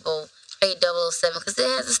watch people play 007 because it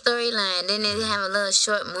has a storyline. Then they have a little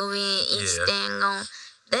short movie each thing on.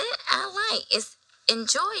 That I like. It's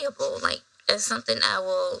enjoyable. Like it's something I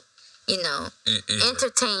will,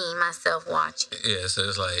 entertain myself watching. Yeah. So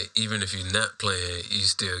it's like even if you're not playing, you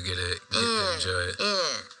still get to enjoy it.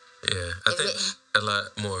 Yeah. Yeah, I think a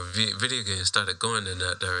lot more video games started going in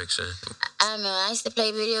that direction. I know. I used to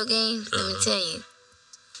play video games. Let me tell you.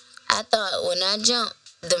 I thought when I jumped,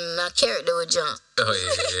 my character would jump. Oh,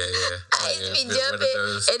 yeah. I used to be jumping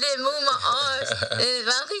and then move my arms. And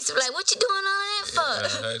my uncle used to be like, "What you doing all that for?"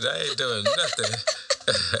 I ain't doing nothing.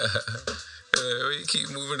 You keep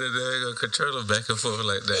moving the controller back and forth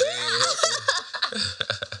like that.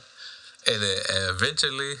 And then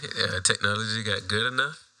eventually, technology got good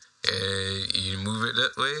enough. And you move it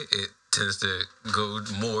that way, it tends to go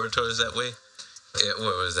more towards that way.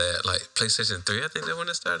 What was that? Like PlayStation 3, I think that when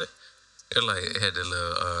it started. It had the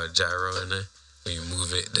little gyro in there. When you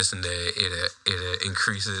move it, this and that, it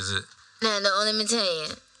increases it. Now, let me tell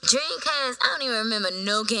you. Dreamcast, I don't even remember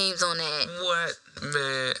no games on that. What?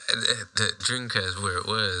 Man, that Dreamcast, where it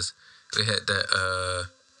was, we had that,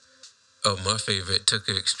 my favorite,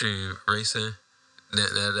 Tokyo Extreme Racing.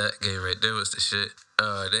 That game right there was the shit.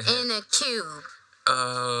 They had, In the Cube.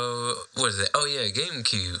 what is it? Oh, yeah,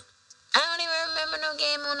 GameCube. I don't even remember no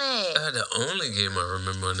game on that. The only game I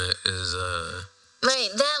remember on that is,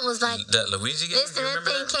 Like, that was like... that Luigi game. Listen, that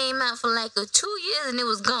thing came out for like 2 years and it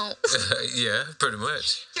was gone. Yeah, pretty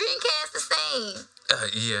much. Dreamcast the same.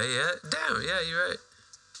 Yeah. Damn, yeah, you're right.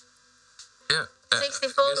 Yeah.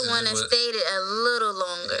 64 the one that stayed a little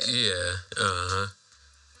longer. Yeah,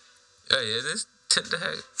 Oh, yeah, this tend to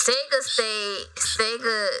have... Sega stayed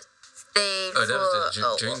Oh, that was the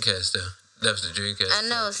for... Dreamcast, though. That was the Dreamcast. I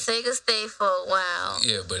know, Sega stayed for a while.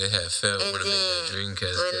 Yeah, but it had failed And when it made the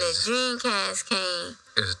Dreamcast. when the Dreamcast came...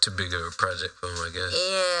 It was too big of a project for them, I guess.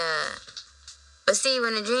 Yeah. But see,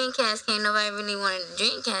 when the Dreamcast came, nobody really wanted the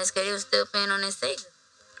Dreamcast because it was still playing on their Sega.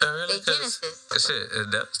 Oh, really? The Genesis.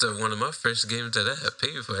 Shit, that was one of my first games that I had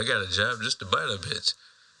paid for. I got a job just to buy that bitch.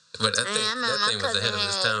 But I think that thing was ahead of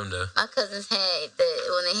its time, though. My cousins had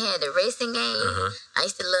when they had the racing game. I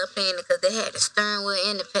used to love playing it because they had the steering wheel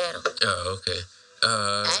and the pedal. Oh, okay.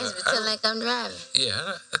 I used to feel like I'm driving.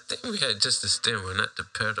 Yeah, I think we had just the steering wheel, not the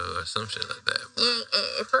pedal or some shit like that. But Yeah,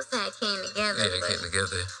 it's supposed to have came together. yeah, it came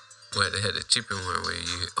together. Well, they had the cheaper one where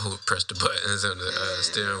you press the buttons on the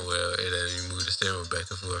steering wheel and then you move the steering wheel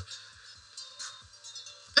back and forth.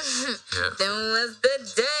 Yeah. Them was the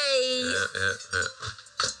days. Yeah.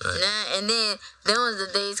 Right. Nah, and then them was the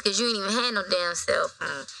days because you didn't even have no damn cell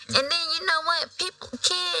phone. And then you know what?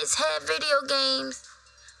 Kids had video games,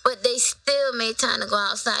 but they still made time to go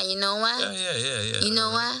outside. You know why? Yeah. You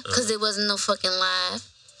know why? Because it wasn't no fucking live.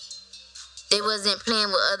 They wasn't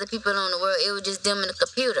playing with other people on the world. It was just them in the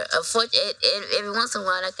computer. Every once in a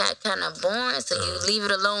while, that got kind of boring, so you leave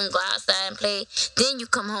it alone, go outside and play. Then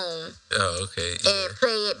you come home. Oh, okay. And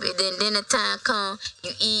play it. Then the time come,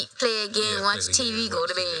 you eat, play again, watch TV, go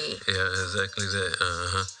to bed. Yeah, exactly that.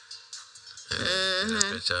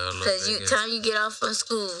 Because time you get off from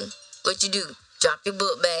school, what you do? Drop your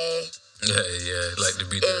book bag. Yeah, like to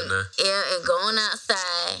be done now. Yeah, and going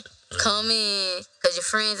outside. Come in, because your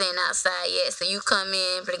friends ain't outside yet, so you come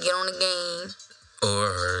in to get on the game.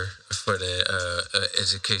 Or for the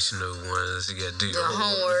educational ones, you got to do your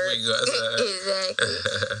homework. When you go outside. Exactly.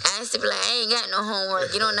 I used to be like, I ain't got no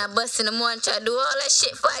homework. Get on that bus in the morning, try to do all that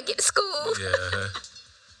shit before I get to school. Yeah.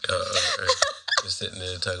 Just sitting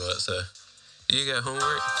there talking about stuff. You got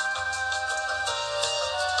homework?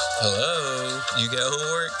 Hello? You got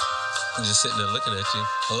homework? I'm just sitting there looking at you.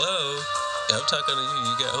 Hello? Yeah, I'm talking to you.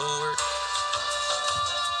 You got homework?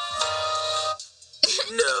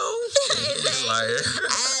 No. You liar.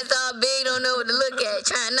 Eyes all big, don't know what to look at.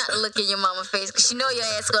 Trying not to look in your mama's face because she know your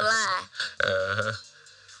ass gonna lie.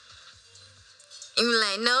 You be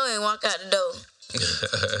like, no, and walk out the door.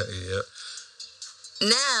 Yep.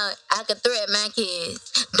 Now, I can threaten my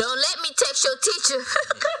kids. Don't let me text your teacher.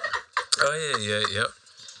 Oh, yep.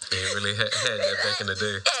 They really had that back in the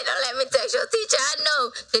day. Yeah, don't let me text your teacher. I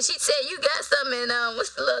know, because she said you got something,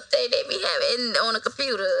 what's the little thing they be having on the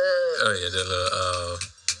computer? Oh, yeah, that little,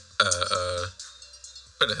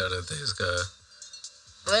 what the hell that thing's called?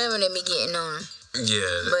 Whatever they be getting on.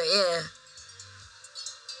 Yeah. But, yeah.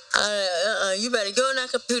 You better go on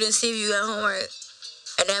that computer and see if you got homework.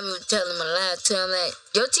 And then we tell them a lie to them, like,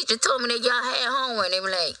 your teacher told me that y'all had homework. And they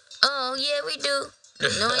be like, oh, yeah, we do.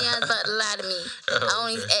 Knowing y'all about to lie to me.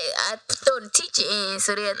 I throw the teacher in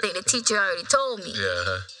so they'll think the teacher already told me.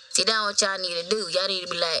 Yeah. See, that's what y'all need to do. Y'all need to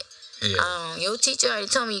be like, your teacher already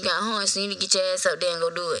told me you got homework, so you need to get your ass up there and go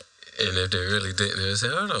do it. And if they really didn't, they would say,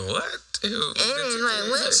 hold on, what? And it's like,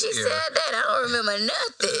 when she said that, I don't remember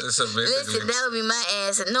nothing. So listen, that would be my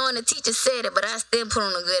ass. Knowing the teacher said it, but I still put on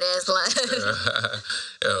a good ass line.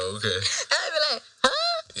 Oh, okay. I'd be like, huh?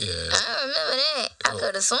 Yeah. I don't remember that. I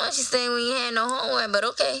could have sworn she said we had no homework, but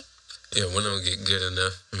okay. Yeah, when I don't get good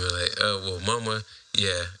enough, you're like, oh, well, mama,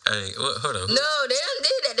 yeah, I ain't, what, hold on. No, they done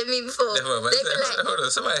did that to me before. They be like, hold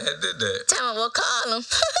on, somebody had did that. Tell me, well, call them.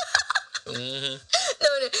 No,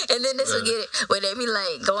 and then this will get it where they be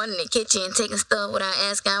like going in the kitchen and taking stuff without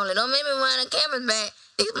asking. I'm like, don't make me rewind the cameras back.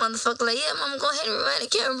 These motherfuckers like, yeah, mama, go ahead and rewind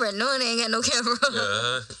the camera back. No, they ain't got no camera.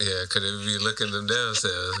 Yeah, could they be looking them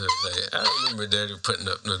downstairs? Like, I don't remember daddy putting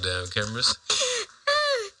up no damn cameras.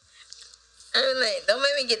 I was like, don't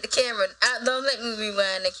make me get the camera. Don't let me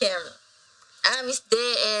rewind the camera. I be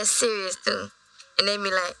dead ass serious too. And they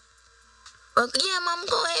be like, well, yeah, mom,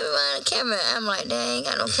 go ahead and rewind the camera. I'm like, dang, ain't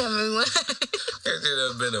got no camera rewind.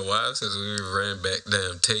 It's been a while since we ran back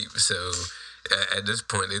damn tape, so at this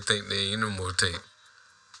point they think there ain't no more tape.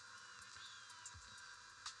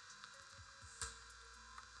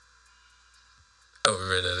 Oh,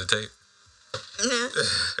 we ran out of tape? Yeah.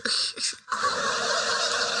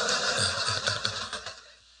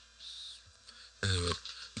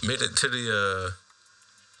 Made it to the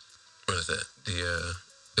what is that?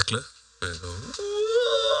 The cliff. And go,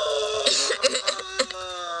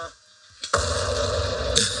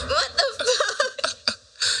 What the fuck?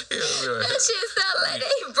 yeah, That shit sound like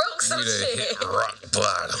they broke some shit. hit rock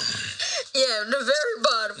bottom. Yeah, the very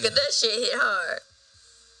bottom, because that shit hit hard.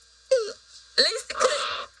 At least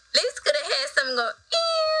could have had something go,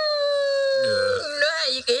 Yeah. you know how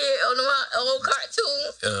you can hear it on the old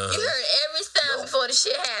cartoons? Uh-huh. You heard every sound before the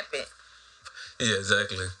shit happened. Yeah,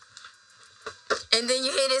 exactly. And then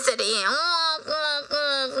you hear this at the end. Oh,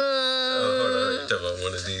 hold on, let me talk about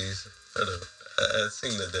one of these. Hold on. I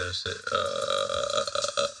seen the damn shit.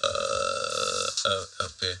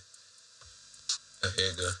 Up here. Oh, here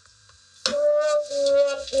you go.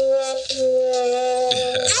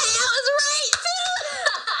 Yeah, I was right too.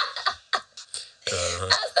 Uh-huh.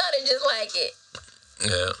 I started just like it.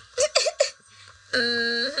 Yeah.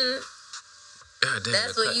 Mhm. God damn,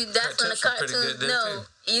 That's when the cartoon. No,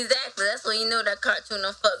 exactly. That's when you know that cartoon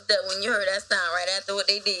done fucked up when you heard that sound right after what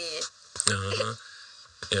they did. Uh-huh.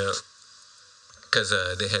 Yeah. Because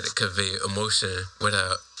they had to convey emotion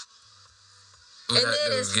without And then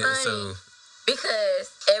them it's getting funny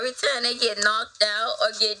because every time they get knocked out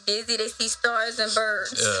or get dizzy, they see stars and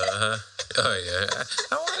birds. Uh-huh. Oh, yeah.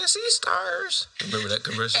 I want to see stars. Remember that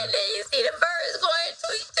commercial? And then you see the birds going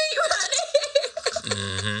tweet right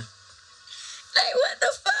Mm-hmm. Like, what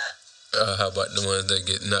the fuck? How about the ones that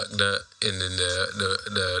get knocked out and then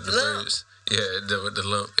the Lump. birds? Yeah, the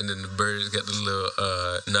lump, and then the birds got the little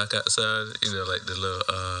knockout sound. You know, like the little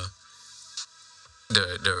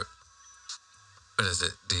the what is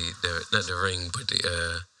it? The not the ring, but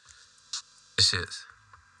the shits.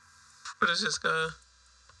 What is this called?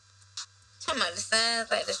 Talking about the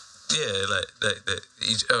signs like the Yeah, like the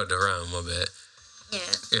each the round. My bad.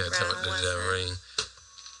 yeah. Yeah, talking about the ring.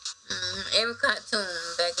 Every cartoon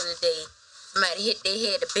back in the day, somebody hit their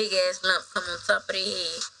head, a big ass lump come on top of their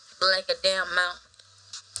head, like a damn mountain.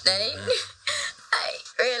 Now they, like,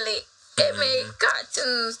 really, they made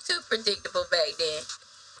cartoons too predictable back then.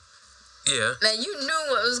 Yeah. Now you knew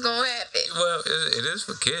what was gonna happen. Well, it is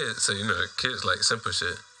for kids, so you know, kids like simple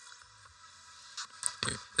shit.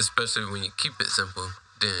 Especially when you keep it simple,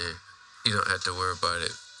 then you don't have to worry about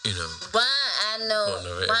it. You know. Why I know?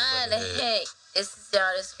 Why the heck?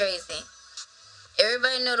 This crazy.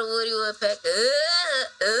 Everybody know the Woody Woodpecker.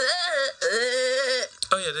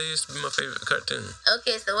 Oh yeah, that used to be my favorite cartoon.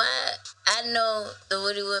 Okay, so why I know the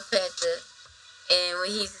Woody Woodpecker and what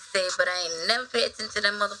he used to say, but I ain't never paid attention to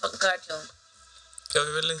that motherfucking cartoon. Oh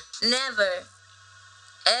really? Never.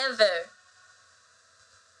 Ever.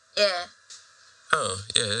 Yeah. Oh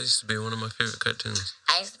yeah, that used to be one of my favorite cartoons.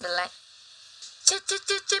 I used to be like,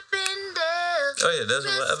 Chippendale. Oh yeah, that's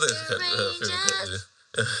one of my other favorite cartoons.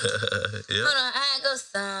 Yeah. Hold on, I go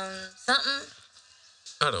something.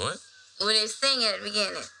 Hold on, what? When they sing at the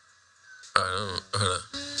beginning. Hold on.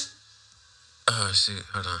 Oh shoot,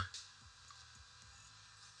 hold on.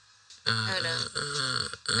 Hold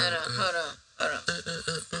on.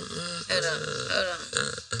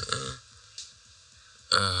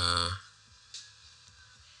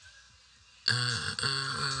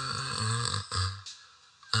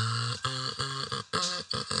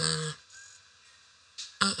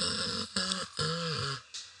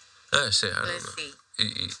 Shit, I don't know. Let's see.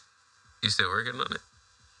 You still working on it?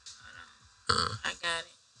 I got it.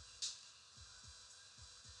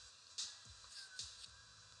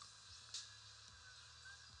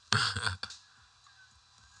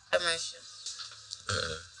 Commercial.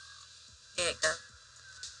 Here it go.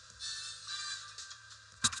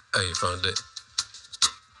 Oh, you found it?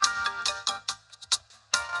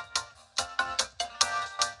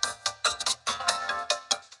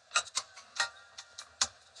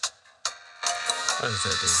 What is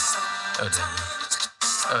that thing? Oh, damn.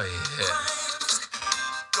 Oh, yeah.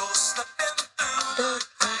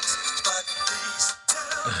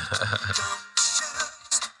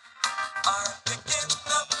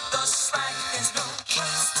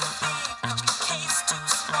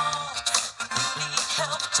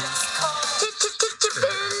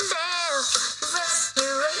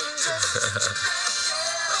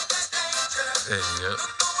 There you go.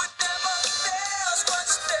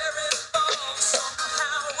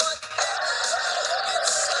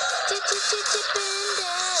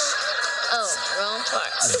 wrong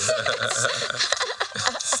part.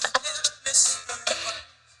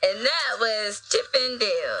 And that was Chip and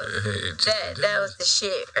Dale. That was the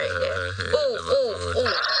shit right there. Ooh.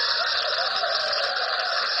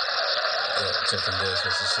 Yeah, Chip and Dale was the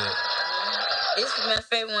shit. This was my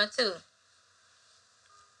favorite one too.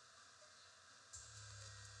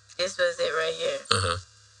 This was it right here.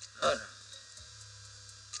 Hold on.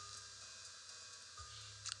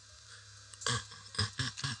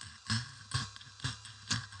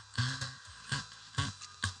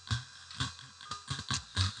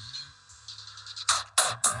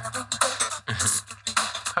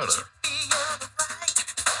 Hold on.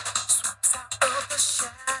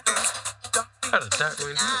 How the dark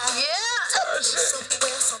one? Yeah. Oh shit.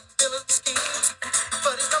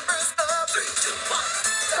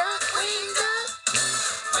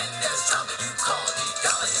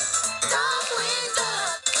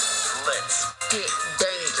 Let's get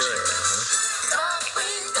dangerous.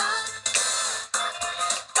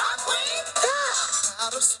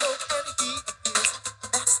 Out of smoke and heat is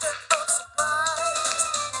master of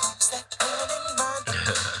surprise. That burning mind,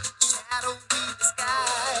 shadowy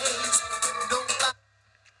disguise.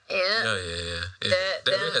 Yeah. Oh yeah.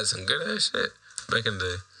 They had some good ass shit back in the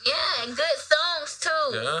day. Yeah, and good songs too.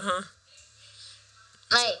 Yeah,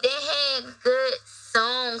 Like they had good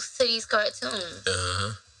songs to these cartoons.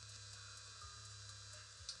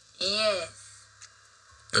 Yes.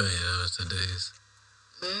 Oh yeah, that was the days.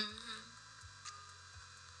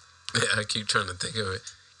 Yeah, I keep trying to think of it.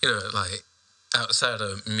 You know, like outside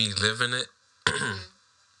of me living it,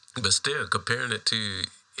 but still comparing it to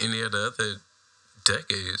any of the other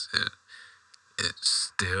decades, it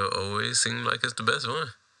still always seemed like it's the best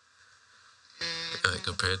one. Like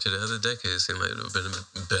compared to the other decades, it seemed like it would have been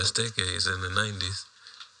the best decades in the 90s.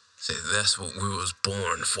 Say that's what we was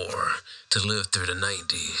born for, to live through the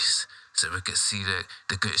 90s, so we could see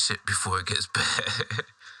the good shit before it gets bad.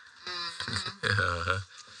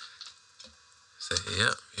 Say,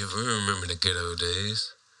 yep, we remember the good old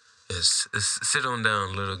days. It's sit on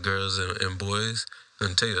down, little girls and boys,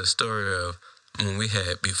 and tell you a story of when we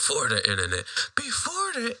had before the internet.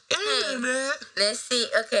 Before the internet. Let's see.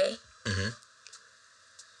 Okay.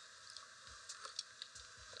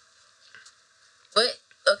 What?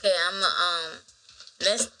 Okay,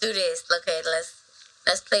 let's do this. Okay,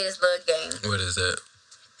 let's play this little game. What is that?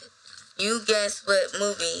 You guess what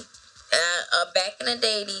movie? Back in the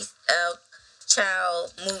day, these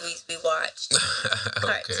child movies we watched,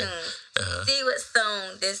 cartoons. See what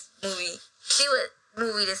song this movie. See what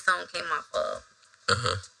movie this song came off of.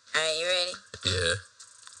 Alright, you ready? Yeah.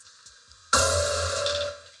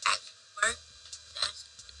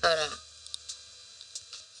 Hold on.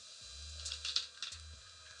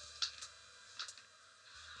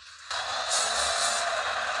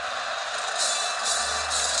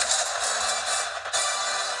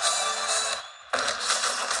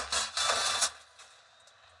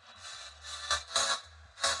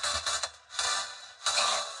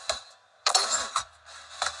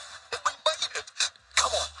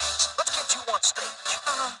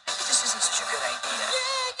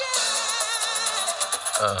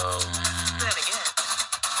 Then again,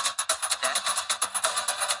 Dad.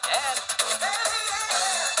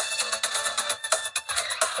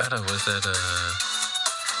 I thought was that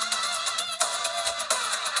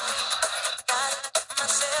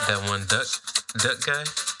that one duck guy?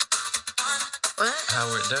 What?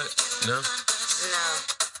 Howard Duck? No? No.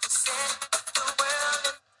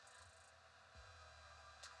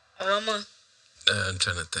 One more. I'm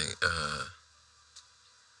trying to think.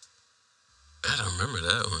 I don't remember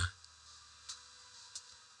that one.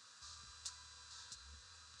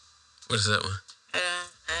 What is that one?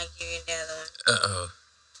 I'll give you the other one. Uh-oh.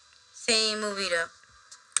 Same movie though.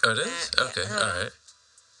 Oh, it is? Okay, all right.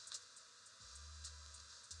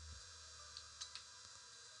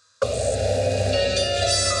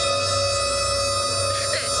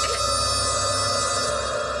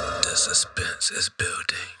 The suspense is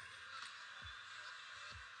building.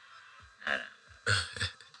 Hold on.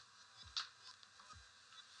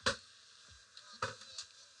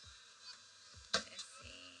 Let's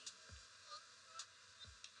see.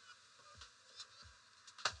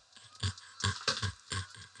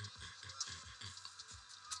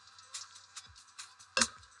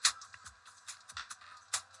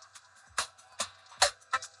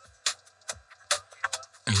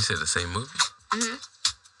 You said the same movie?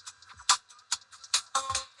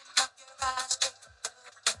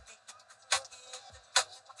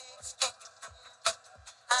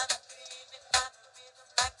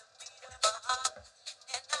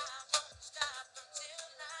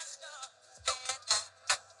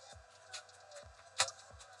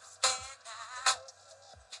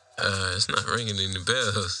 It's not ringing any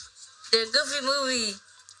bells. The Goofy movie.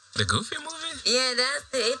 The Goofy movie? Yeah,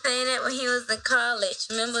 they played that when he was in college.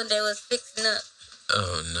 Remember they was fixing up.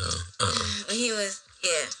 Oh no. When he was,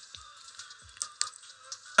 yeah.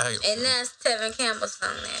 And that's Tevin Campbell's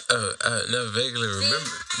song there. Oh, I never vaguely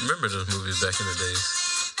remember those movies back in the days.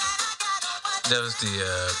 That was the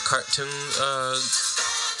cartoon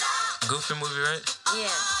Goofy movie, right?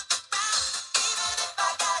 Yeah.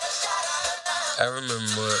 I remember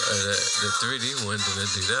more the 3D one than I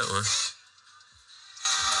do that one.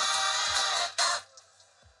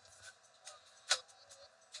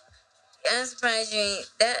 I'm surprised you ain't.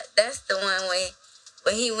 That's the one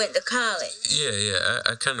where he went to college. Yeah.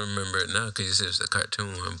 I kind of remember it now because you said it's the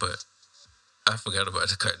cartoon one, but I forgot about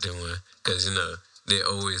the cartoon one because, you know, they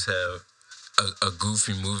always have a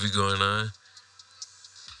Goofy movie going on.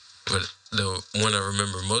 But the one I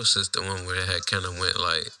remember most is the one where it had kind of went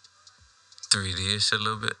like 3D-ish a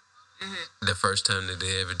little bit. Mm-hmm. The first time that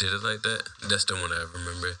they ever did it like that. That's the one I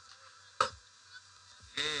remember.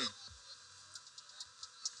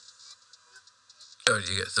 Oh,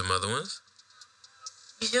 you got some other ones?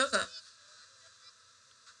 You sure go?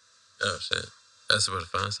 Oh, shit. That's what I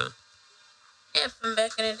found some? Yeah, from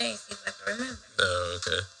back in the day. See if I can remember. Oh,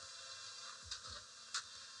 okay.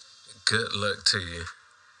 Good luck to you.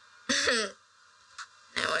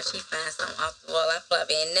 Now watch he find something off the wall I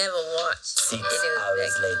probably ain't never watched. 6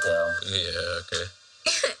 hours later. Yeah, okay.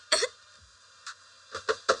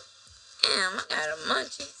 Damn, I got a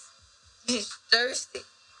munchies. He's thirsty.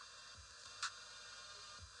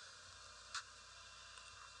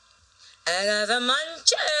 I got the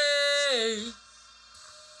munchies.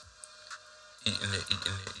 Eating it.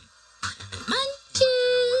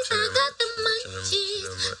 Munchies, I got the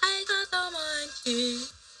munchies. I got the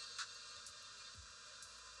munchies.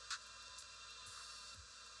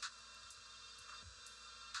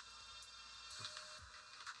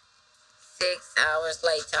 $6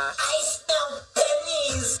 later. I smell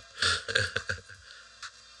pennies.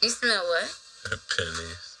 You smell what?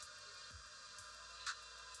 Pennies.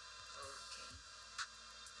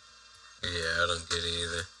 Yeah, I don't get it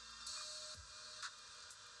either.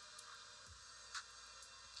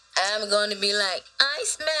 I'm going to be like, I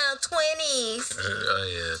smell 20s. Oh,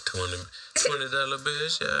 yeah, $20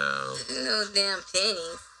 bills, yeah. No damn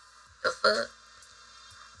pennies. The fuck?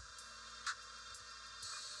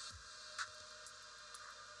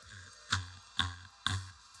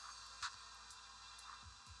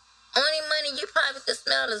 Only money you probably could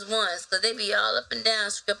smell is ones, because they be all up and down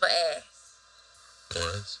stripper ass.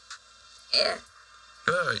 Ones? Yeah.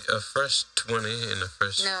 Oh, a fresh 20 and a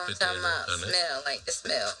fresh No, I'm 50 talking about smell, like the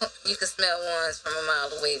smell. You can smell ones from a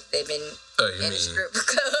mile away if they've been in the strip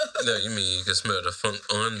club. No, you mean you can smell the funk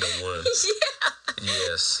on the one. Yeah.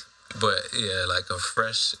 Yes. But, yeah, like a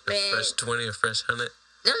fresh 20, a fresh 100.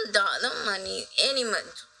 Them money, any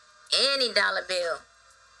dollar bill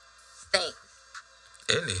stink.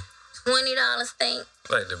 Any? $20 stink.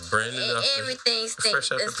 Like the branded everything stink.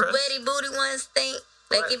 fresh out The the press? sweaty booty ones stink.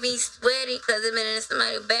 Like it be sweaty because it been in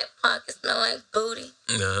somebody's back pocket, smell like booty.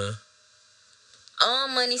 Uh-huh. All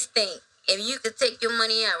money stink. If you could take your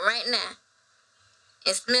money out right now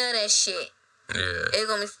and smell that shit, Yeah. it's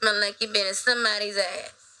gonna be smelling like you been in somebody's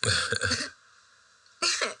ass.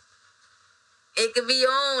 It could be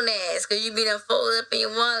your own ass because you be done folded up in your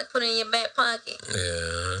wallet, put it in your back pocket.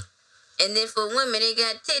 Yeah. And then for women, they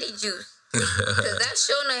got titty juice. Because I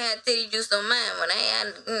sure know I had titty juice on mine when I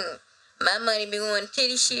had, my money be going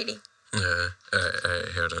titty shitty. Yeah. All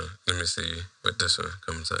right, hold on. Let me see what this one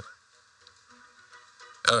comes up.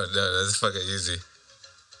 Oh, no, that's fucking easy.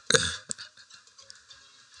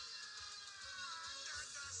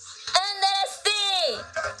 Under the sea!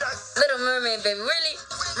 Little Mermaid, baby. Really?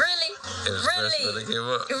 Really? It was Really? fresh when it came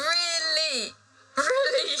up. Really?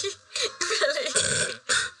 Really? Really?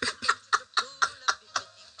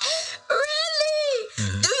 Really?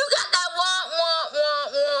 Do you got that womp, womp, womp,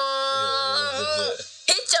 womp?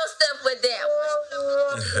 Hit yourself with that one.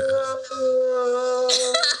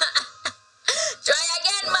 Try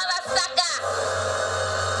again, motherfucker.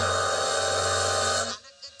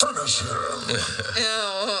 Finish him.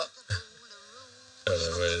 Oh. Hold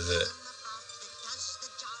on, where is it?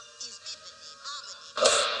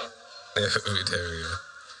 There we go.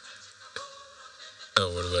 Oh,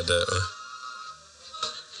 what about that one?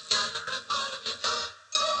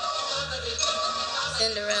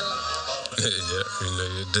 Cinderella. Yeah, you know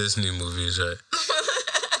your Disney movies, right?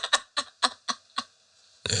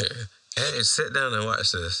 Hey, sit down and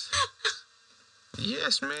watch this.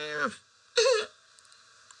 Yes, ma'am.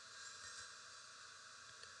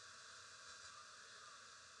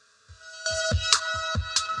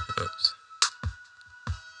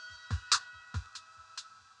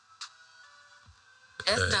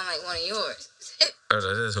 That sounds like one of yours. Oh,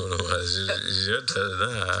 that's one of mine. Your turn.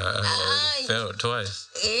 Nah, I failed twice.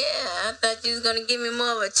 Yeah, I thought you was gonna give me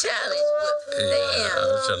more of a challenge. But Yeah, damn. I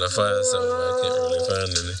was trying to find something, but I can't really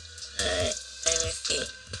find any. Alright, let me see.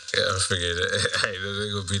 Yeah, I figured it ain't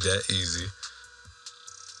gonna be that easy.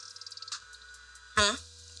 Huh?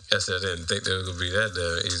 I said I didn't think that was gonna be that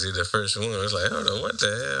damn easy. The first one, I was like, hold on, what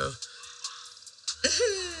the hell?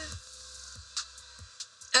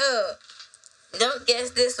 Oh, don't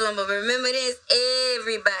guess this one, but remember this: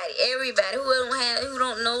 everybody who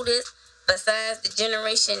don't know this, besides the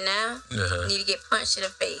generation now, need to get punched in the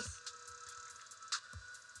face.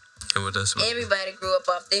 And what that's? Everybody grew up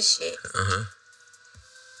off this shit.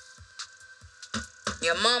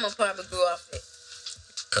 Your mama probably grew off it.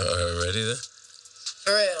 Ready then?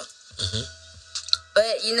 For real.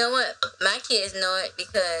 But you know what? My kids know it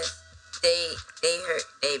because they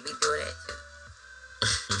be doing it too.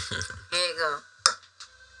 Here you go.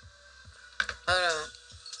 Hold on.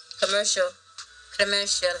 Commercial.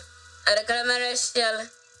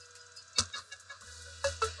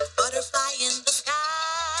 Butterfly in the sky.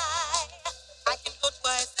 I can go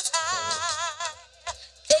twice as high.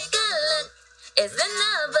 Take a look. It's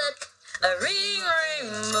another book. A reading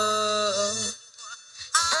rainbow.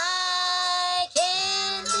 I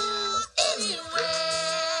can do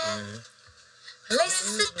anywhere.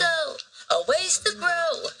 Places to go. A ways to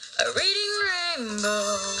grow. A reading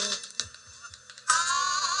rainbow. I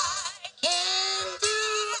can do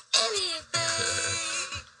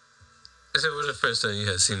anything. Is that what the first time you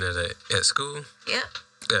had seen that at school? Yep.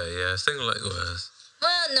 Yeah, I think like it was.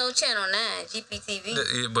 Well, no, Channel 9, GPTV.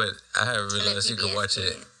 Yeah, but I hadn't realized you could watch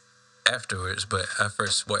it afterwards, but I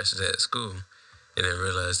first watched it at school and then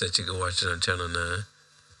realized that you could watch it on Channel 9.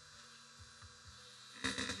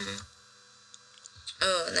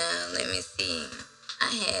 Oh, now let me see. I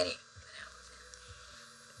had it.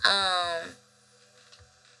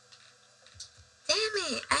 Damn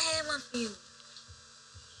it, I had one for you.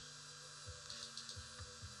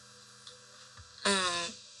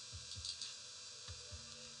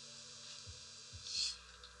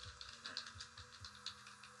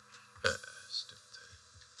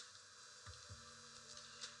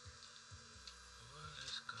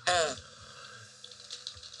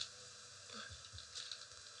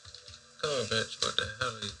 Come on, bitch. What the hell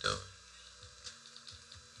are you doing?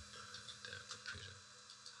 Damn computer.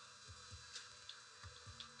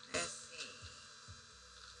 Let's see.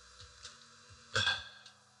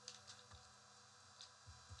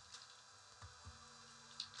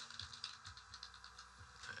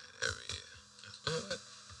 Alright, there we go. What?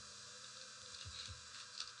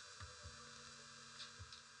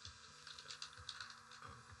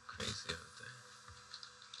 Crazy out there.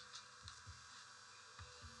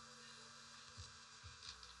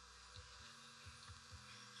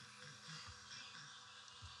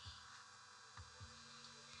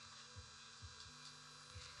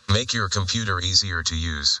 Make your computer easier to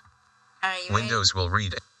use. Are you Windows will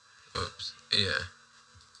read. Oops. Yeah.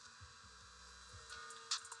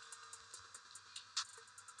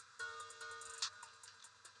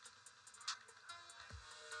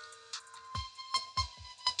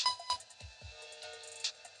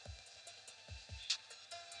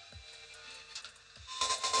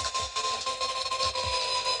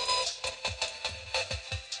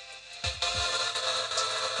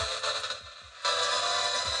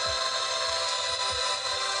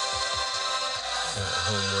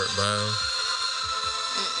 Homework bio.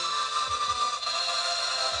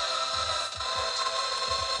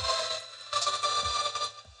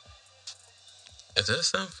 Does that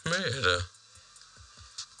sound familiar though?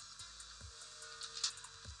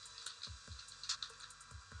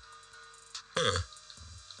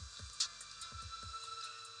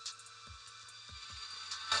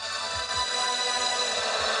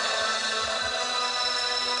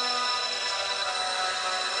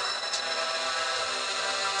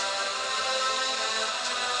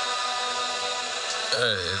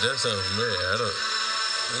 It does sound familiar.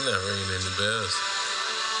 I'm not ringing any bells.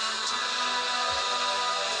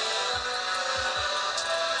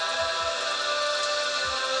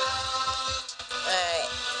 Alright.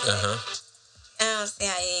 I don't see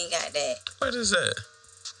how you ain't got that. What is that?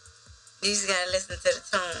 You just gotta listen to the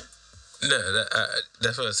tune. No,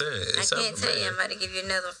 that's what I said. I can't tell you. I'm about to give you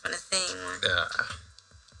another one from the same one.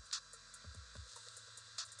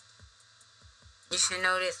 You should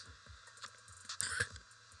know this one.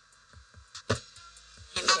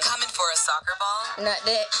 I'm coming for a soccer ball. Not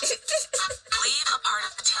that. Leave a part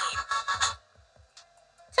of the team.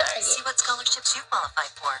 Target. See what scholarships you qualify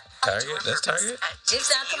for. Target? That's Target?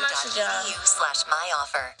 This our commercial job.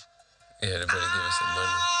 .edu/myoffer. Yeah, they better give us some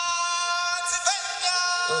money.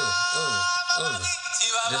 Ooh.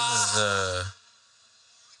 This is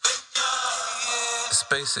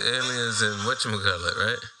Space Aliens and whatchamacallit,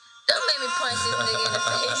 right? Don't make me punch this nigga in the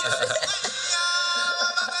face.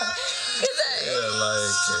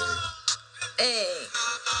 Hey,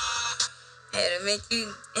 had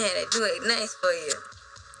to do it nice for you.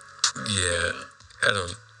 Yeah, I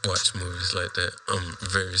don't watch movies like that. I'm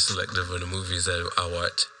very selective of the movies that I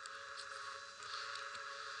watch.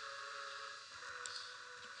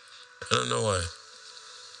 I don't know why.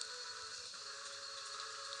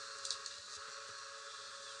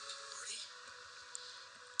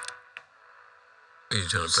 Are you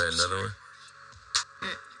trying to play another one?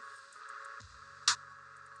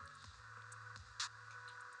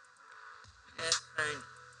 That's fine.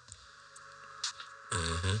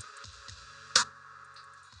 Mm-hmm.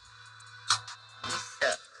 You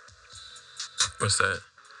suck. What's that?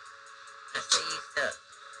 I said you suck.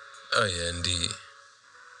 Oh, yeah, indeed.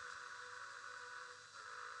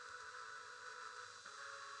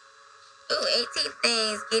 Ooh, 18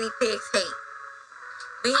 things guinea pigs hate.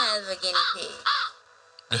 We have a guinea pig.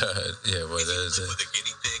 Yeah, what is it? With a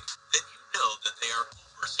guinea pig, then you know that they are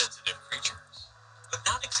oversensitive creatures. But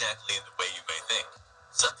not exactly in the way you may think.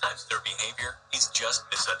 Sometimes their behavior is just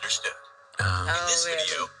misunderstood. In this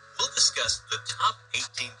video, we'll discuss the top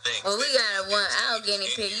 18 things. Well, we got our guinea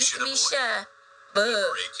pig used to be shy, but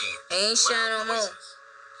ain't shy no more.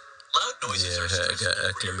 Loud noises are stressful got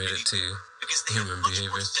acclimated to because they have human much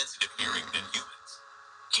behavior. more sensitive hearing than humans.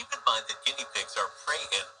 Keep in mind that guinea pigs are prey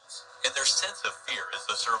animals, and their sense of fear is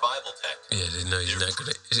a survival tactic. Yeah, they know you're not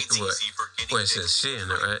gonna. What it says she in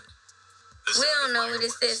it, right? We don't know what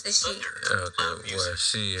it says to she. Okay, well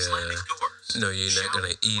she no, you're not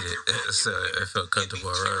gonna eat it, so it felt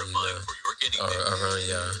comfortable around you now, or around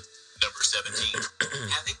y'all. Number 17,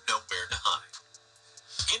 having nowhere to hide.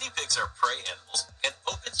 Guinea pigs are prey animals, and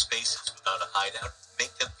open spaces without a hideout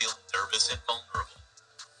make them feel nervous and vulnerable.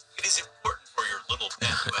 It is important for your little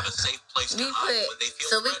pet to have a safe place to hide when they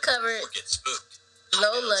feel threatened or get spooked.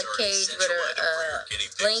 Lola cage with her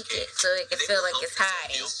blanket so it can feel like it's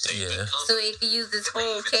hiding. Yeah. So if you use this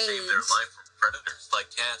whole cage,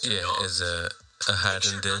 Is a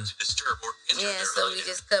hiding den. yeah, so we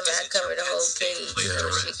just I cover the whole cage so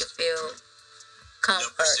she can feel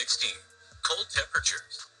comfort. Number 16, cold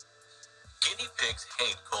temperatures. Guinea pigs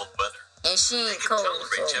hate cold weather. And she They ain't can cold,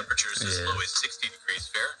 tolerate so temperatures as low as 60 degrees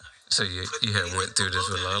Fahrenheit. So you had went through this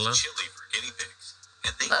with Lala? Chilly for guinea pigs.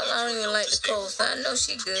 And they I don't even like the cold, so I know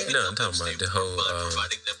she good. No, I'm talking about the whole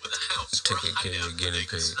providing them with a house or a taking care of hideout your guinea where they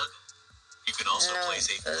can pig. snuggle. You can also No, place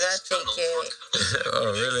a because I take tunnel care for of it. cuddles Oh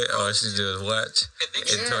really? All she do is watch and make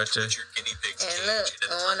and sure torture. to put your guinea pig's And cage look, in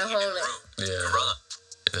I an wanna unheated hold it. room to Yeah. run.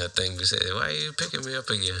 And that thing be saying, "Why are you picking me up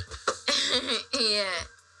again?" Yeah.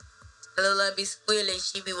 Lola be squealing.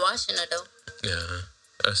 She be washing her though. Yeah.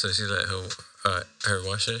 Oh, so she let her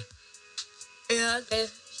wash her? Yeah, I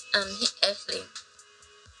guess. Actually,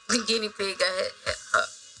 the guinea pig got her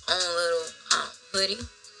own little hoodie.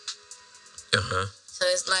 So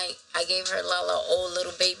it's like I gave her Lala old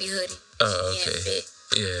little baby hoodie. Oh, She can't okay. fit.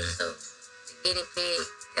 Yeah. So the guinea pig,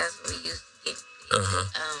 that's what we use the guinea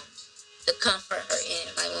pig. To comfort her in.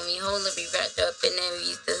 Like when we hold her, we wrapped her up in there. We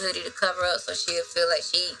use the hoodie to cover up so she'll feel like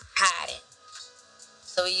she hiding.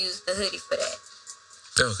 So we use the hoodie for that.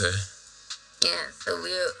 Okay. Yeah, so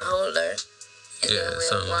we'll hold her and Yeah, then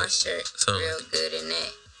we'll wash her real good in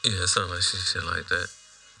that. Yeah, it sounds like she shit like that.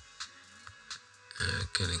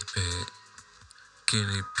 Guinea pig.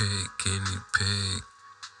 Guinea pig, guinea pig.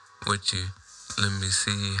 What you? Let me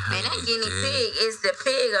see how Man, that you guinea did. pig is the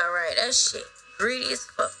pig, alright. That shit greedy as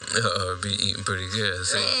fuck. Be eating pretty good.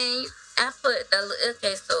 See? Man, I put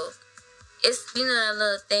okay, so it's that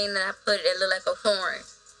little thing that I put that look like a horn.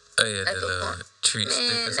 Oh yeah, Like the a little horn. treat stick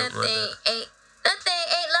or Man, something like that. that thing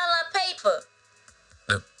ain't Lala paper.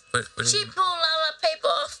 What do She you mean? pulled Lala paper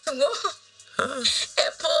off the wall Huh?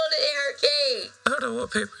 and pulled it in her cage. Hold on,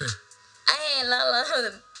 what paper? I had Lala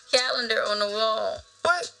her calendar on the wall.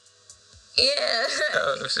 What? Yeah.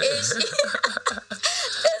 Oh, shit. And she,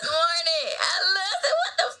 this morning, I looked at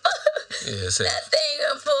what the fuck. Yeah, it's That thing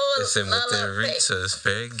done pulled in within Lala reach, paper. so it's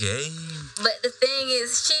fair game. But the thing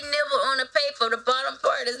is, she nibbled on the paper. The bottom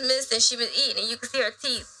part is missing. She was eating, and you can see her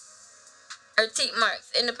teeth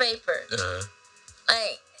marks in the paper.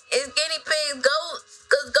 Like, it's guinea pigs, goats,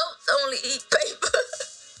 because goats only eat paper.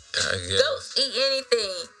 I guess. Goats eat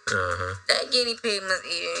anything. That guinea pig must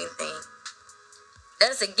eat anything.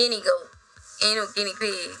 That's a guinea goat. Ain't no guinea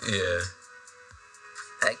pig. Yeah.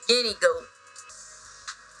 A guinea goat.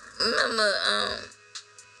 Remember,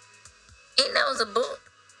 ain't that was a book?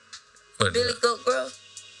 What? Billy Goat Grove?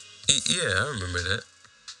 Yeah, I remember that.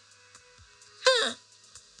 Huh.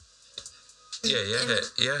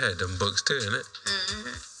 Yeah, I had them books too, innit?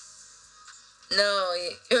 Mm-hmm. No,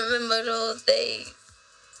 you remember those days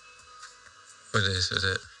What is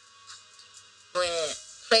that? when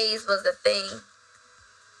plays was a thing?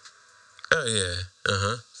 Oh yeah,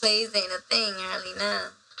 Plays ain't a thing hardly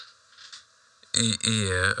now.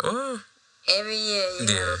 Yeah, well, Every year you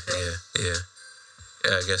have a play. yeah.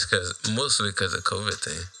 I guess mostly because of COVID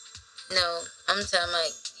thing. No, I'm talking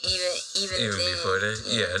like even Even then. before then,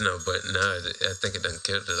 yeah, I know, but now I think it done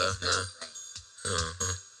killed it off now.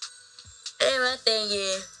 Hey, my thing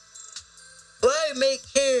is, why make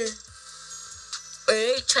kids? When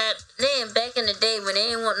they tried, then back in the day when they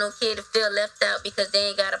didn't want no kid to feel left out because they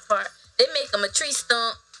ain't got a part, they make them a tree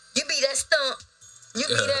stump. You be that stump. You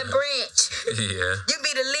be that branch. Yeah. You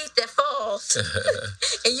be the leaf that falls.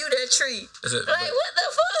 And you that tree. Like, what the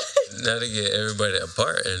fuck? Now they get everybody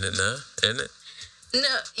apart in it now, isn't it?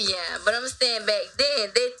 No, yeah, but I'm saying back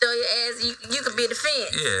then, they throw your ass, you could be the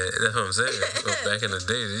fence. Yeah, that's what I'm saying. But back in the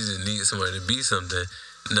day, they just need somebody to be something.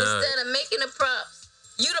 Now, instead of making the props,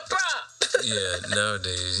 you the prop. Yeah,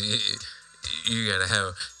 nowadays, you gotta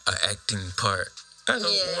have an acting part. I don't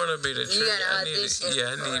want to be the tree. You gotta audition.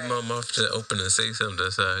 I need my mouth to open and say something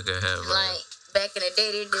so I can have like back in the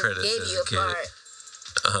day, they just credits gave as you a a kid. part.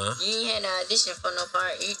 You ain't had to audition for no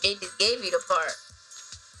part. They just gave you the part.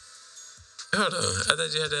 Hold on, I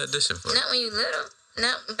thought you had to audition for it. Not when you little.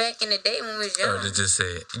 Not back in the day when we was young. Oh, they just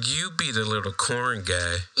said, you be the little corn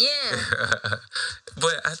guy. Yeah.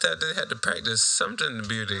 But I thought they had to practice something to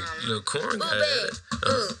be the little corn guy.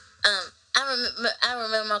 Babe. I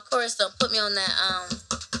remember my chorus song put me on that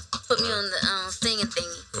singing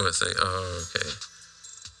thingy. What thing? Oh, okay.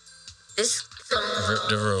 This song Rip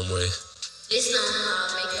the room way. This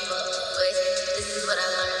song Make It Up. This is what I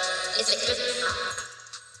learned. It's a Christmas song.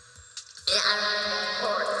 And I learned the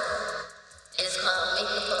chorus. And it's called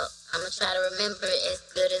Make It Up. I'm gonna try to remember it as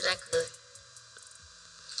good as I could.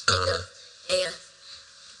 Here you go.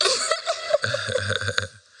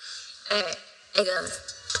 Alright, here goes.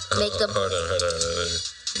 Make up. Hold on.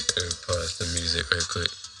 Let me pause the music real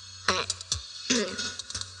quick. Alright.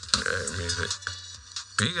 Alright, music.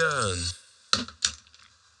 Be gone.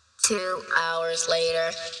 2 hours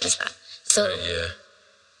later. So. Yeah.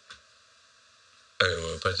 Okay,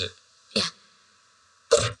 wanna punch it? Yeah.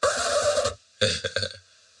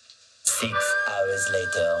 6 hours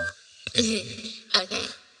later.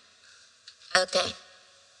 Okay.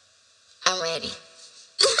 I'm ready.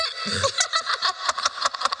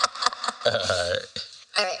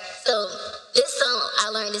 Alright, so this song, I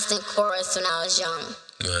learned this in chorus when I was young.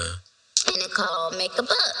 And it's called Make a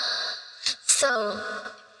Buck. So,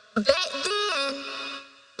 back then,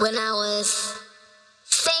 when I was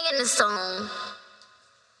singing the song,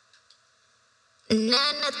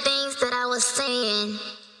 none of the things that I was saying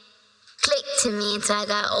clicked to me until I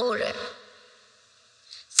got older.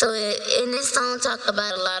 So in this song, talk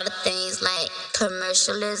about a lot of things like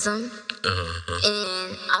commercialism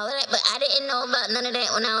and all of that. But I didn't know about none of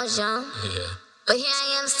that when I was young. Yeah. But here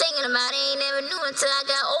I am singing about it. I ain't never knew until I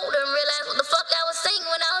got older and realized what the fuck I was singing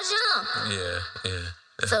when I was young. Yeah.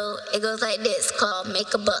 So it goes like this, called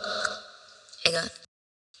Make a Buck. It goes.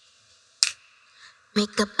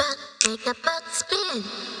 Make a buck, spin,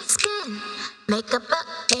 spin. Make a buck,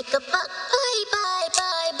 bye, bye,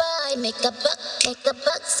 bye, bye. Make a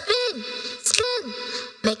buck, spin, spin.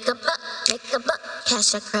 Make a buck,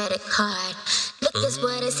 cash a credit card. Look is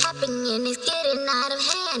what is happening, it's getting out of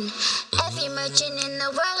hand. Every merchant in the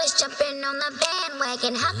world is jumping on the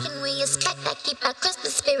bandwagon. How can we expect that keep our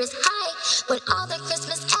Christmas spirits high when all the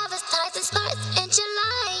Christmas advertising starts in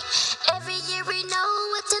July? Every year we know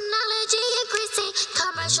with technology increasing,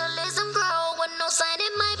 commercialism grow with no sign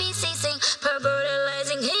it might be ceasing.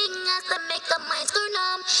 Pervertilizing has to make the minds go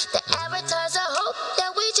numb. The advertiser hope that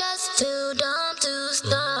we just too dumb to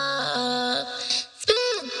stop.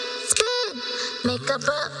 Spin, spin, make a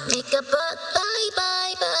buck, bye,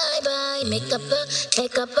 bye, bye, bye. Make a buck,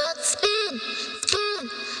 spin, spin,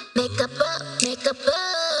 make a buck.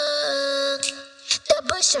 The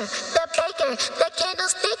butcher, the baker, the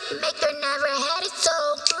candlestick maker never had it so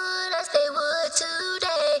good as they would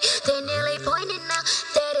today. They're nearly pointing out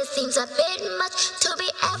that it seems a bit much to be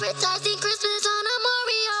advertising Christmas on a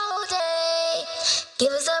Memorial Day.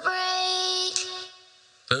 Give us a break.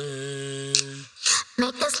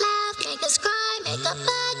 Make us laugh, make us cry, make a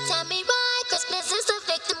buck, tell me why Christmas is a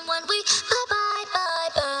victim when we bye, bye, bye,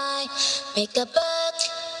 bye. Make a buck,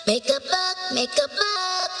 make a buck, make a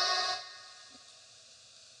buck.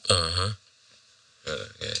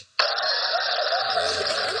 Okay.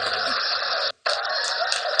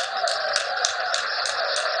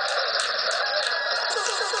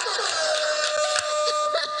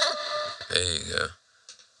 There you go.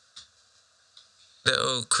 That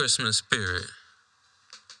old Christmas spirit.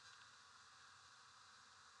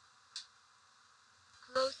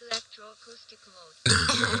 Close electroacoustic mode.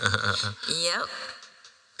 Yep.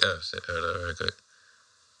 Oh, shit. Hold on real quick.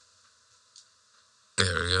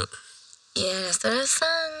 There we go. Yeah, that's what I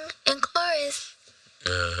sung in chorus.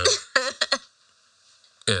 Uh-huh.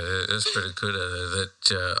 Yeah, that's pretty cool that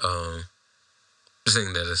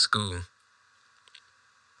sing that at school.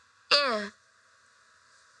 Yeah.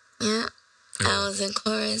 Yeah. I was in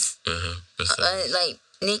chorus. Like,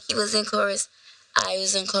 Nikki was in chorus. I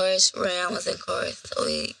was in chorus. Ram was in chorus. So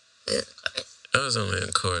we was in chorus. I was only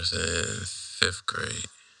in chorus in 5th grade.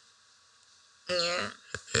 Yeah.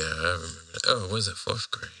 Yeah, I remember that. Oh, was it 4th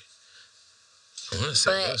grade? I want to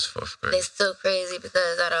say it was 4th grade. It's still crazy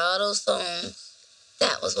because out of all those songs,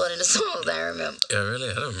 that was one of the songs I remember. Yeah, really?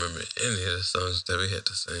 I don't remember any of the songs that we had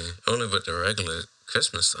to sing. Only but the regular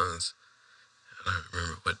Christmas songs. I don't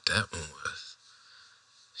remember what that one was.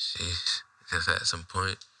 Sheesh. Because at some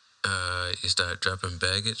point, you start dropping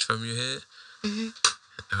baggage from your head. Mm-hmm.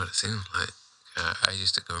 That's what it seems like. I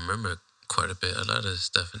used to remember quite a bit, a lot of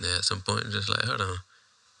stuff in there at some point, and just like, hold on,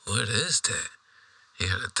 what is that? You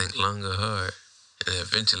had to think long or hard. And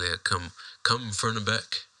eventually it come from the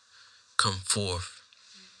back, come forth,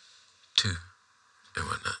 to, and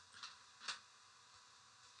whatnot.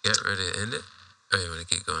 You ready to end it? Or you want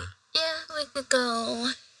to keep going? Yeah, we could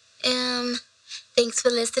go. Thanks for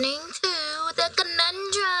listening to The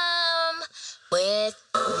KaNaDRuM with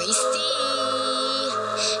Reese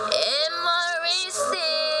and Maurice.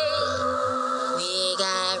 We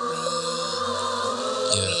got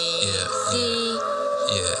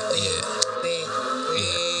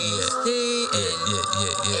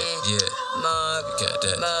Got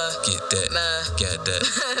that, get that, got that,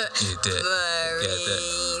 get that,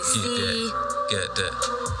 got that,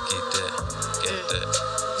 get that, get that.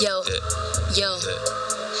 Yo.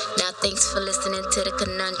 Now, thanks for listening to The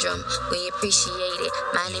KaNaDRuM. We appreciate it.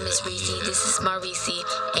 My name is Reese. This is Maurice.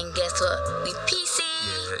 And guess what? We PC.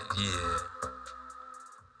 Yeah.